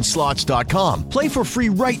LuckyLandSlots.com. Play for free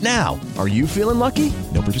right now. Are you feeling lucky?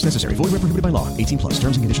 No purchase necessary. Void where prohibited by law. 18+.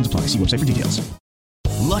 Terms and conditions apply. See website for details.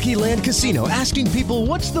 Lucky Land Casino, asking people,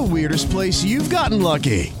 what's the weirdest place you've gotten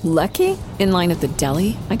lucky? Lucky? In line at the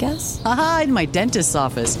deli, I guess? Aha, in my dentist's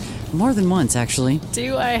office. More than once, actually.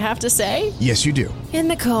 Do I have to say? Yes, you do. In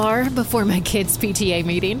the car before my kids' PTA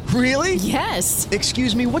meeting. Really? Yes.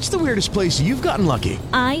 Excuse me, what's the weirdest place you've gotten lucky?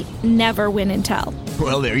 I never win and tell.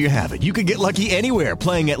 Well, there you have it. You can get lucky anywhere,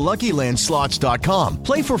 playing at LuckyLandSlots.com.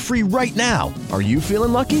 Play for free right now. Are you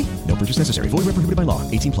feeling lucky? No purchase necessary. Void where prohibited by law.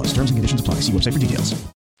 18+. Terms and conditions apply. See website for details.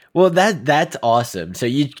 Well, that's awesome. So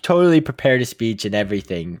you totally prepared a speech and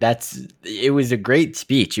everything. It was a great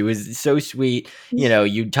speech. It was so sweet.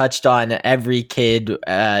 You touched on every kid,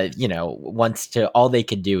 all they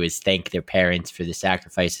can do is thank their parents for the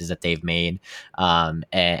sacrifices that they've made,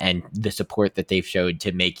 and the support that they've showed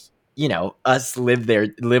to make us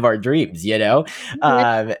live our dreams,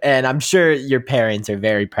 and I'm sure your parents are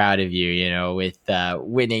very proud of you, with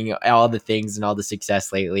winning all the things and all the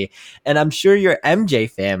success lately. And I'm sure your MJ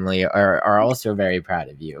family are also very proud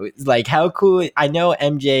of you. It's like, how cool. I know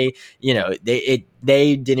MJ,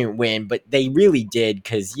 they didn't win, but they really did,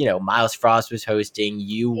 because, Miles Frost was hosting,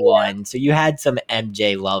 you won. So you had some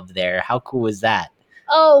MJ love there. How cool was that?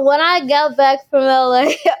 Oh, when I got back from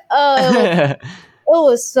LA, it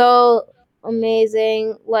was so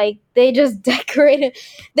amazing. Like, they just decorated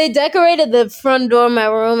the front door of my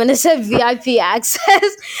room, and it said VIP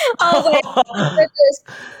access. I was like,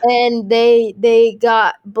 and they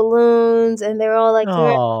got balloons, and they were all like,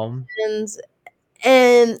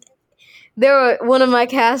 and there were one of my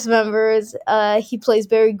cast members, he plays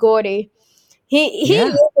Barry Gordy. He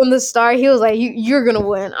knew from the start, he was like, you're gonna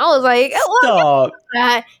win. I was like, what?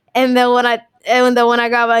 And then when I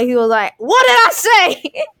got back, he was like, what did I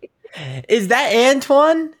say? Is that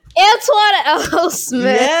Antoine? Antoine L.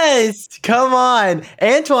 Smith. Yes, come on.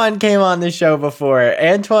 Antoine came on the show before.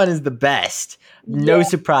 Antoine is the best. No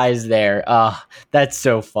surprise there. Oh, that's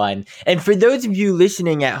so fun. And for those of you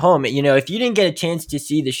listening at home, if you didn't get a chance to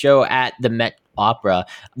see the show at the Met Opera,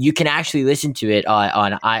 you can actually listen to it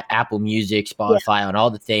on Apple Music, Spotify, on all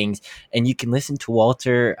the things, and you can listen to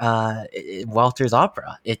Walter's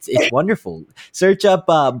opera. It's wonderful. Search up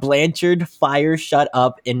Blanchard Fire Shut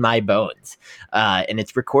Up in My Bones, and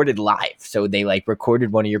it's recorded live. So they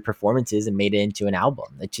recorded one of your performances and made it into an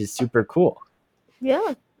album, which is super cool.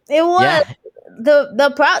 Yeah, it was. Yeah.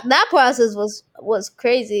 That process was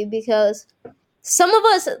crazy because some of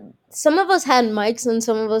us had mics and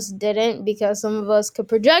some of us didn't, because some of us could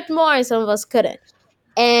project more and some of us couldn't.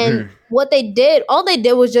 And all they did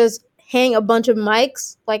was just hang a bunch of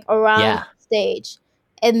mics around the stage,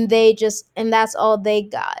 and that's all they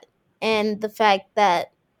got. And the fact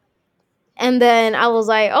that, and then I was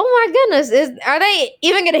like, oh my goodness, are they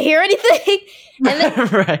even gonna hear anything? And then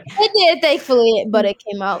they did, thankfully, but it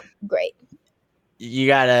came out great. You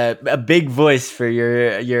got a big voice for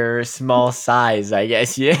your small size, I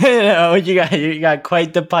guess. You got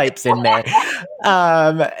quite the pipes in there.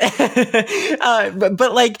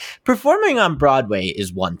 But performing on Broadway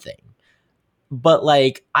is one thing, but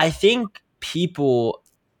I think people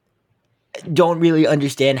don't really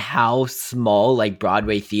understand how small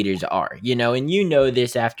Broadway theaters are, and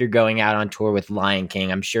this after going out on tour with Lion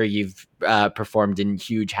King. I'm sure you've performed in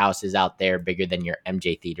huge houses out there, bigger than your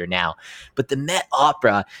MJ Theater now, but the Met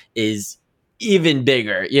Opera is even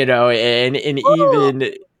bigger, and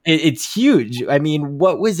even it's huge. I mean,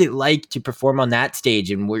 what was it like to perform on that stage?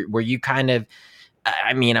 And were you kind of,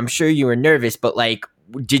 I'm sure you were nervous, but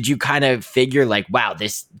did you kind of figure wow,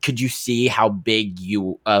 could you see how big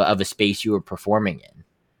of a space you were performing in?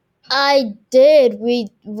 I did.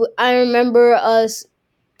 I remember us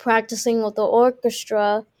practicing with the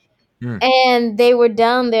orchestra, and they were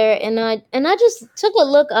down there, and I just took a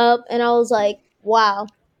look up, and I was like, wow,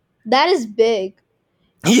 that is big.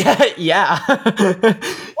 Yeah.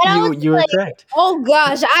 You were correct. Oh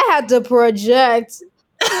gosh, I had to project.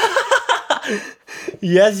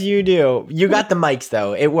 Yes, you do. You got the mics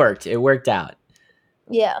though. It worked. It worked out.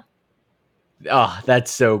 Yeah. Oh,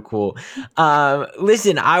 that's so cool.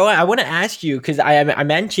 Listen, I want to ask you, because I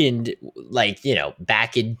mentioned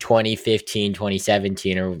back in 2015,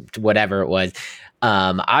 2017 or whatever it was,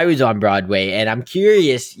 I was on Broadway, and I'm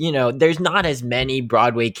curious, there's not as many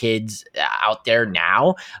Broadway kids out there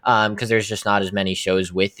now, because there's just not as many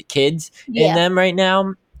shows with kids in them right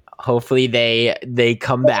now. Hopefully they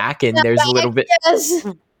come back, and there's a little bit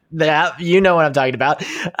that, you know what I'm talking about.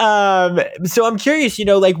 So I'm curious,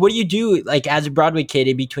 what do you do as a Broadway kid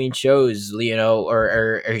in between shows,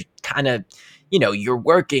 or kind of, you're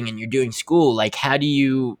working and you're doing school. What do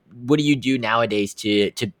you do nowadays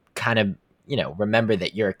to kind of, remember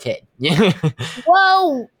that you're a kid?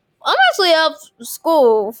 Well, I'm actually out of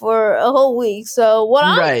school for a whole week, so what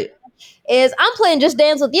I'm playing Just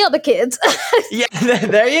Dance with the other kids. Yeah,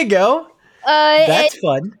 there you go. That's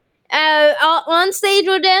fun. On stage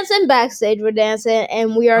we're dancing, backstage we're dancing,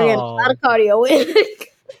 and we are getting a lot of cardio in.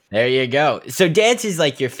 There you go. So dance is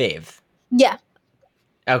your fave. Yeah.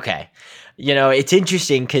 Okay. It's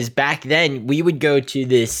interesting because back then we would go to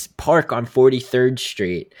this park on 43rd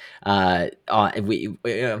Street,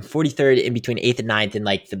 43rd in between 8th and 9th, and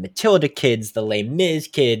the Matilda kids, the Les Mis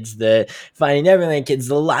kids, the Finding Neverland kids,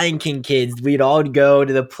 the Lion King kids, we'd all go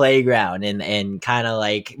to the playground and kind of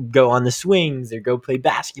go on the swings or go play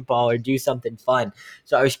basketball or do something fun.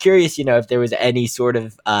 So I was curious, if there was any sort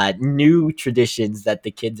of new traditions that the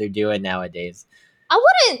kids are doing nowadays. I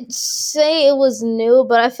wouldn't say it was new,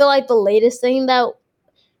 but I feel like the latest thing that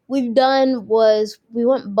we've done was we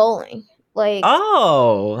went bowling. And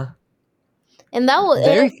that was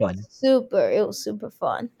very fun. It was super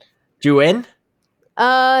fun. Did you win?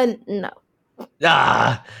 No.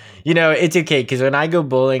 It's okay, because when I go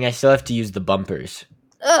bowling, I still have to use the bumpers.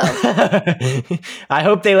 I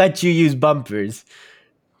hope they let you use bumpers.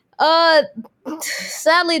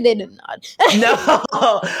 Sadly, they did not. No.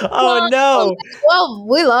 Oh, no. Well,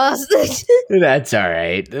 we lost. That's all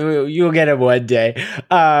right. You'll get it one day.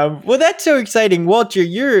 Well, that's so exciting. Walter,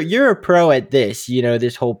 you're a pro at this,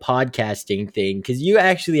 this whole podcasting thing, because you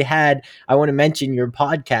actually had, I want to mention your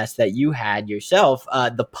podcast that you had yourself,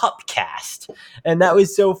 the Pupcast. And that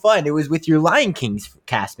was so fun. It was with your Lion King's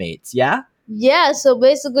castmates, yeah? Yeah, so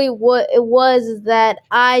basically what it was is that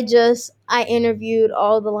I interviewed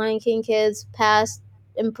all the Lion King kids, past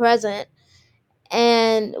and present,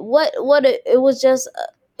 and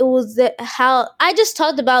how I just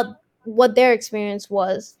talked about what their experience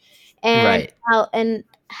was, and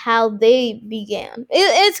how they began.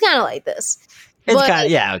 It's kind of like this. It's But- kind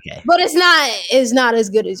of, yeah, okay. But it's not as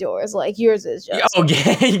good as yours. Like yours is just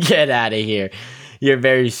Okay, get out of here. You're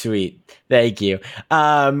very sweet. Thank you.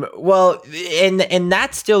 Well, and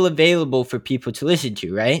that's still available for people to listen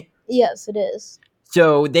to, right? yes, it is.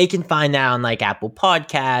 So they can find that on like Apple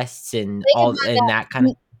Podcasts and They can all find and that kind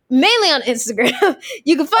of. Mainly on Instagram.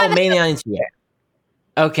 You can find Mainly on Instagram.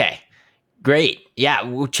 Okay, great. Yeah,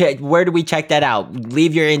 we'll check. Where do we check that out?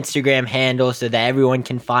 Leave your Instagram handle so that everyone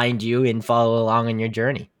can find you and follow along on your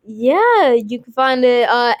journey. Yeah, you can find it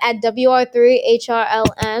at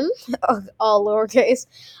WR3HRLM, all lowercase.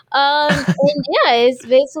 And yeah, it's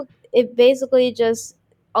basically just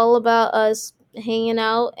all about us hanging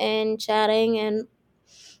out and chatting and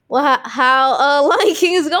how Lion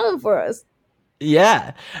King is going for us.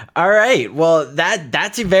 Yeah. All right. Well,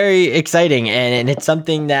 that's very exciting, and it's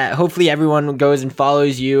something that hopefully everyone goes and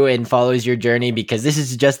follows you and follows your journey, because this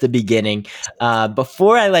is just the beginning.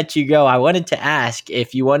 Before I let you go, I wanted to ask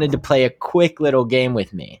if you wanted to play a quick little game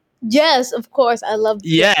with me. Yes, of course. I love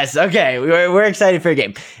Yes. Okay. We're excited for a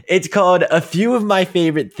game. It's called A Few of My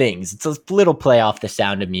Favorite Things. It's a little play off the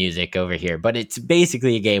Sound of Music over here, but it's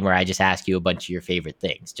basically a game where I just ask you a bunch of your favorite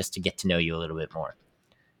things just to get to know you a little bit more.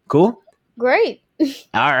 Cool? Great.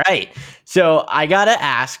 All right. So I got to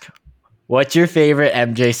ask, what's your favorite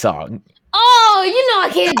MJ song? Oh, you know I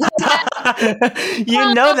can't do that.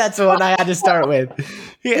 You know that's the one I had to start with.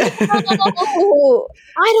 Oh,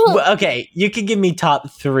 I don't. Well, okay, you can give me top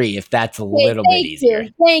 3 if that's a little bit easier.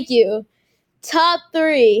 Thank you. Top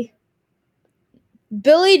 3.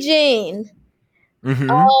 Billie Jean.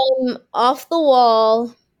 Mhm. Off the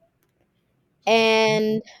Wall.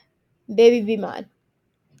 And Baby Be Mine.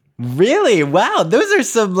 Really? Wow, those are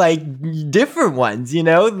some like different ones,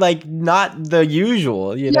 like not the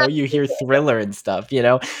usual, you hear Thriller and stuff,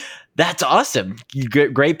 That's awesome.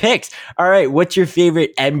 Great picks. All right, what's your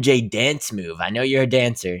favorite MJ dance move? I know you're a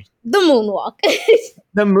dancer. The moonwalk.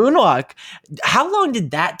 The moonwalk. How long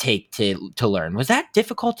did that take to learn? Was that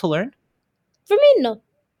difficult to learn? For me, no.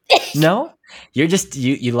 No? You're just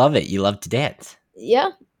you love it. You love to dance. Yeah.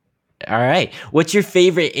 All right. What's your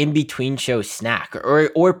favorite in between show snack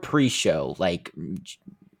or pre-show, like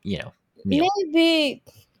meal? Maybe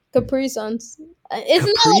Capri Suns. It's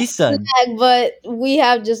Capri not like Sun. a snack, but we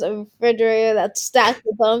have just a refrigerator that's stacked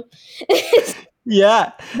with them.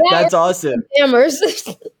 Yeah, that's awesome. Hammers.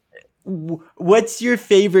 What's your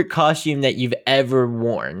favorite costume that you've ever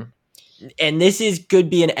worn? And this could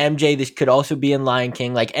be an MJ. This could also be in Lion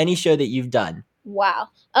King, like any show that you've done. Wow.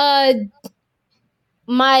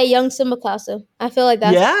 My young Simba costume. I feel like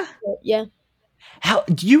that's yeah. How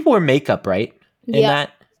you wore makeup, right? In Yeah.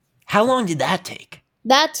 that? How long did that take?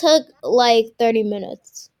 That took like 30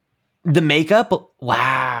 minutes. The makeup?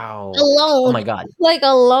 Wow. Alone. Oh my god. Like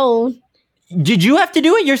alone. Did you have to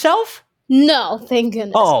do it yourself? No, thank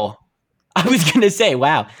goodness. Oh, I was gonna say,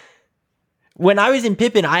 wow. When I was in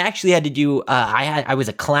Pippin, I actually had to do. I was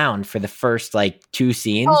a clown for the first like 2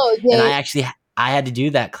 scenes, Oh, yeah. and I had to do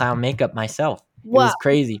that clown makeup myself. It Wow. was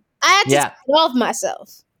crazy. I had to Yeah. take it off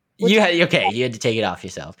myself. You had to take it off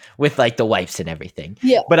yourself with like the wipes and everything.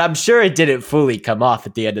 Yeah. But I'm sure it didn't fully come off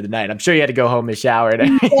at the end of the night. I'm sure you had to go home and shower and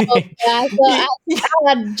everything. Yeah, so I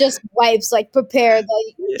had just wipes like prepared.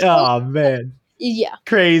 Like, Oh man. yeah.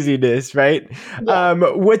 Craziness, right?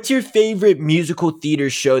 What's your favorite musical theater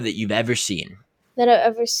show that you've ever seen? That I've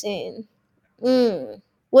ever seen.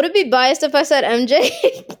 Would it be biased if I said MJ?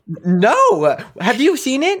 No. Have you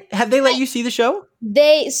seen it? Have they let you see the show?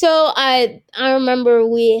 I remember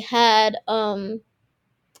we had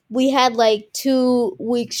like 2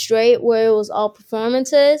 weeks straight where it was all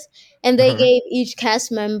performances, and they gave each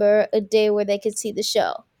cast member a day where they could see the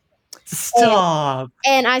show. Stop.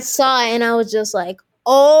 And I saw it and I was just like,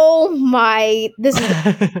 oh my, this is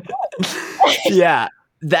Yeah.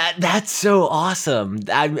 That's so awesome.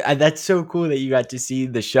 That's so cool that you got to see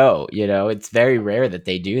the show. It's very rare that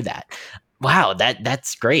they do that. Wow,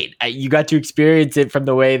 that's great. You got to experience it from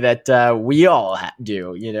the way that we all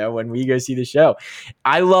do. When we go see the show.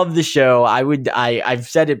 I love the show. I've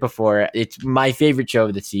said it before. It's my favorite show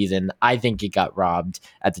of the season. I think it got robbed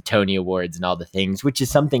at the Tony Awards and all the things, which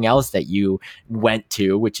is something else that you went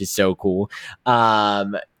to, which is so cool.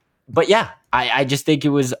 But yeah, I just think it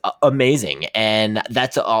was amazing, and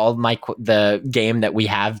that's all the game that we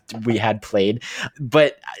had played.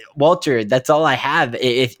 But Walter, that's all I have.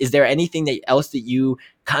 Is there anything else that you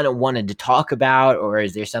kind of wanted to talk about, or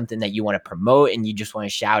is there something that you want to promote and you just want to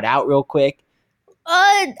shout out real quick?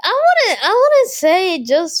 I want to say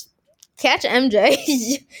just catch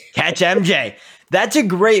MJ. Catch MJ. That's a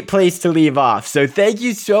great place to leave off. So thank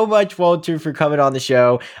you so much, Walter, for coming on the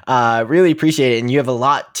show. Really appreciate it. And you have a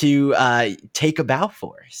lot to take a bow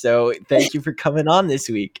for. So thank you for coming on this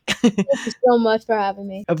week. Thank you so much for having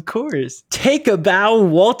me. Of course. Take a bow,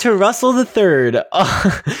 Walter Russell III.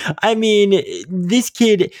 I mean, this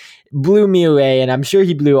kid blew me away, and I'm sure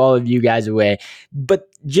he blew all of you guys away. But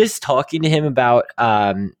just talking to him about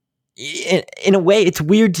in a way, it's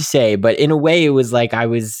weird to say, but in a way, it was like I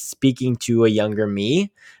was speaking to a younger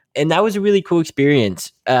me. And that was a really cool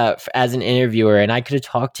experience as an interviewer. And I could have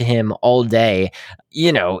talked to him all day,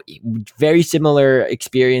 very similar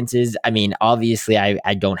experiences. I mean, obviously,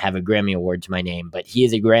 I don't have a Grammy Award to my name, but he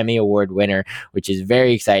is a Grammy Award winner, which is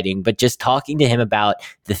very exciting. But just talking to him about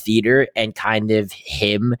the theater and kind of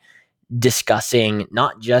him discussing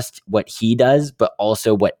not just what he does, but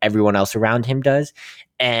also what everyone else around him does.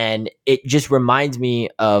 And it just reminds me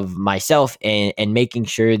of myself and making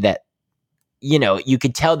sure that, you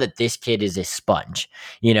could tell that this kid is a sponge.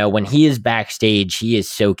 When he is backstage, he is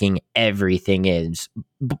soaking everything in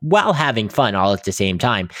while having fun all at the same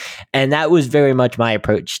time. And that was very much my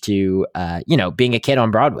approach to, being a kid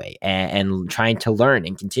on Broadway and trying to learn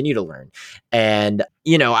and continue to learn. And,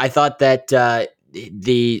 I thought that,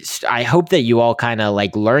 I hope that you all kind of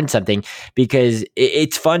like learn something, because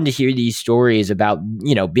it's fun to hear these stories about,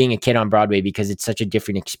 being a kid on Broadway, because it's such a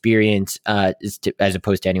different experience as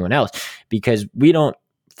opposed to anyone else, because we don't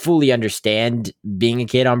fully understand being a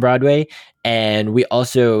kid on Broadway. And we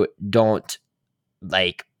also don't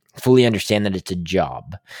fully understand that it's a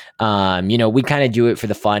job. We kind of do it for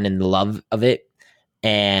the fun and the love of it.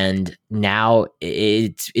 And now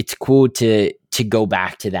it's cool to go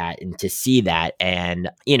back to that and to see that, and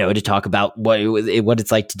to talk about what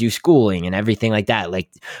it's like to do schooling and everything like that. Like,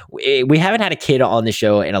 we haven't had a kid on the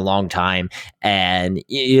show in a long time, and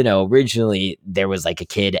originally there was like a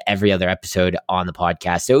kid every other episode on the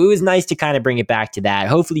podcast, so it was nice to kind of bring it back to that.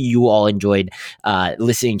 Hopefully you all enjoyed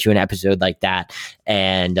listening to an episode like that,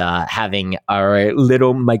 and having our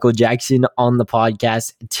little Michael Jackson on the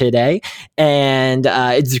podcast today. And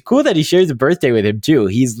it's cool that he shares a birthday with him too.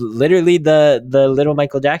 He's literally the little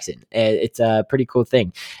Michael Jackson. It's a pretty cool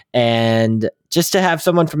thing. And just to have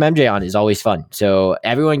someone from MJ on is always fun. So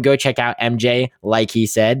everyone go check out MJ. Like he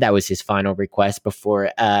said, that was his final request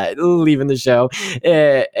before leaving the show.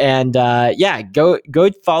 Go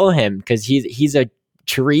follow him, because he's a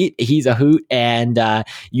treat. He's a hoot, and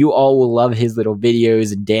you all will love his little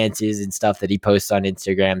videos and dances and stuff that he posts on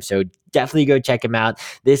Instagram. So definitely go check him out.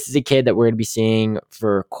 This is a kid that we're going to be seeing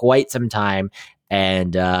for quite some time.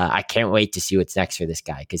 And I can't wait to see what's next for this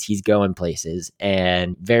guy, because he's going places,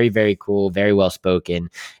 and very, very cool, very well spoken.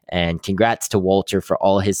 And congrats to Walter for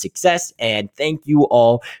all his success. And thank you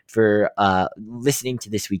all for listening to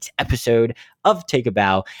this week's episode of Take a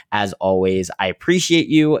Bow. As always, I appreciate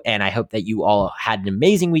you, and I hope that you all had an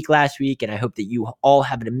amazing week last week, and I hope that you all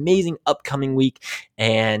have an amazing upcoming week.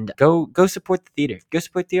 And go support the theater, go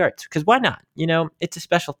support the arts, because why not? It's a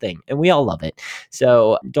special thing, and we all love it.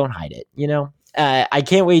 So don't hide it. I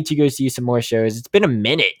can't wait to go see some more shows. It's been a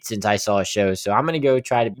minute since I saw a show, so I'm going to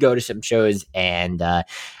try to go to some shows, and I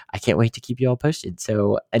can't wait to keep you all posted.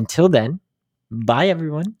 So until then, bye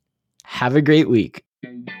everyone. Have a great week.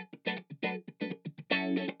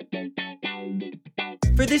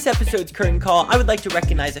 For this episode's curtain call, I would like to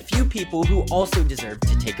recognize a few people who also deserve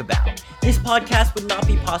to take a bow. This podcast would not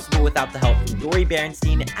be possible without the help from Dory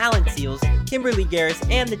Berenstein, Alan Seals, Kimberly Garris,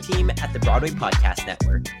 and the team at the Broadway Podcast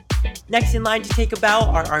Network. Next in line to take a bow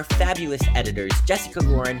are our fabulous editors, Jessica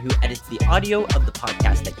Lauren, who edits the audio of the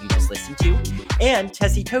podcast that you just listened to, and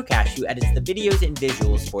Tessie Tokash, who edits the videos and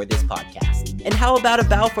visuals for this podcast. And how about a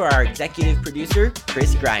bow for our executive producer,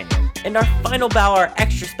 Chris Greiner? And our final bow are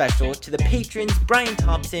extra special to the patrons, Brian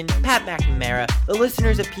Thompson, Pat McNamara, the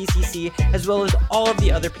listeners of PCC, as well as all of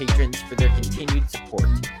the other patrons for their continued support.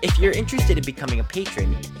 If you're interested in becoming a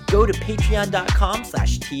patron, go to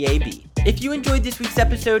patreon.com/TAB. If you enjoyed this week's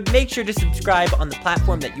episode, make sure to subscribe on the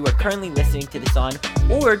platform that you are currently listening to this on,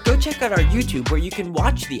 or go check out our YouTube where you can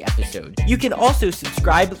watch the episode. You can also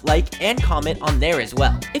subscribe, like, and comment on there as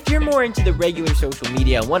well. If you're more into the regular social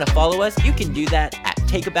media and want to follow us, you can do that at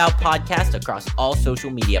Take a Bow Podcast across all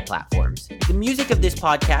social media platforms. The music of this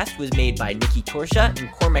podcast was made by Nikki Torsha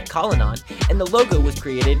and Cormac Collinon, and the logo was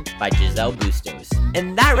created by Giselle Bustos.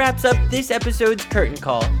 And that wraps up this episode's Curtain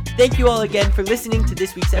Call. Thank you all again for listening to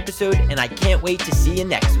this week's episode, and I can't wait to see you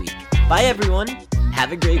next week. Bye everyone.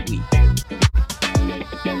 Have a great week.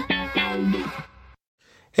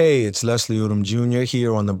 Hey, it's Leslie Odom Jr.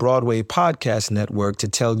 here on the Broadway Podcast Network to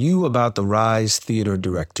tell you about the Rise Theater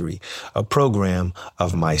Directory, a program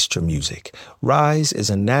of Maestro Music. Rise is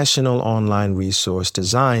a national online resource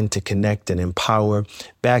designed to connect and empower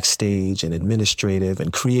backstage and administrative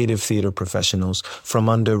and creative theater professionals from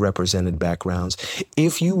underrepresented backgrounds.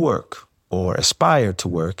 If you work or aspire to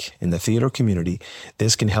work in the theater community,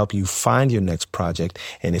 this can help you find your next project.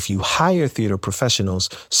 And if you hire theater professionals,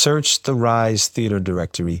 search the Rise Theater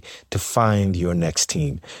Directory to find your next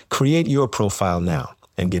team. Create your profile now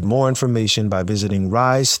and get more information by visiting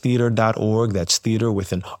risetheater.org. That's theater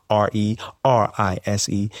with an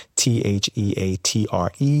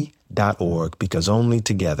RERISETHEATRE.org, because only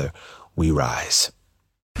together we rise.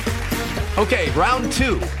 Okay, round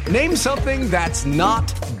two. Name something that's not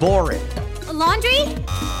boring. A laundry?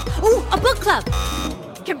 Ooh, a book club.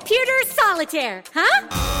 Computer solitaire, huh?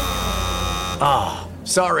 Ah, oh,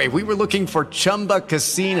 sorry, we were looking for Chumba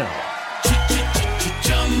Casino.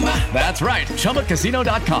 That's right,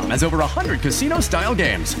 ChumbaCasino.com has over 100 casino-style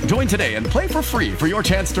games. Join today and play for free for your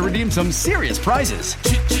chance to redeem some serious prizes.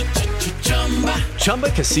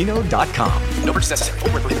 ChumbaCasino.com. No purchase necessary.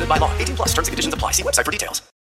 Void where prohibited by law. 18+ terms and conditions apply. See website for details.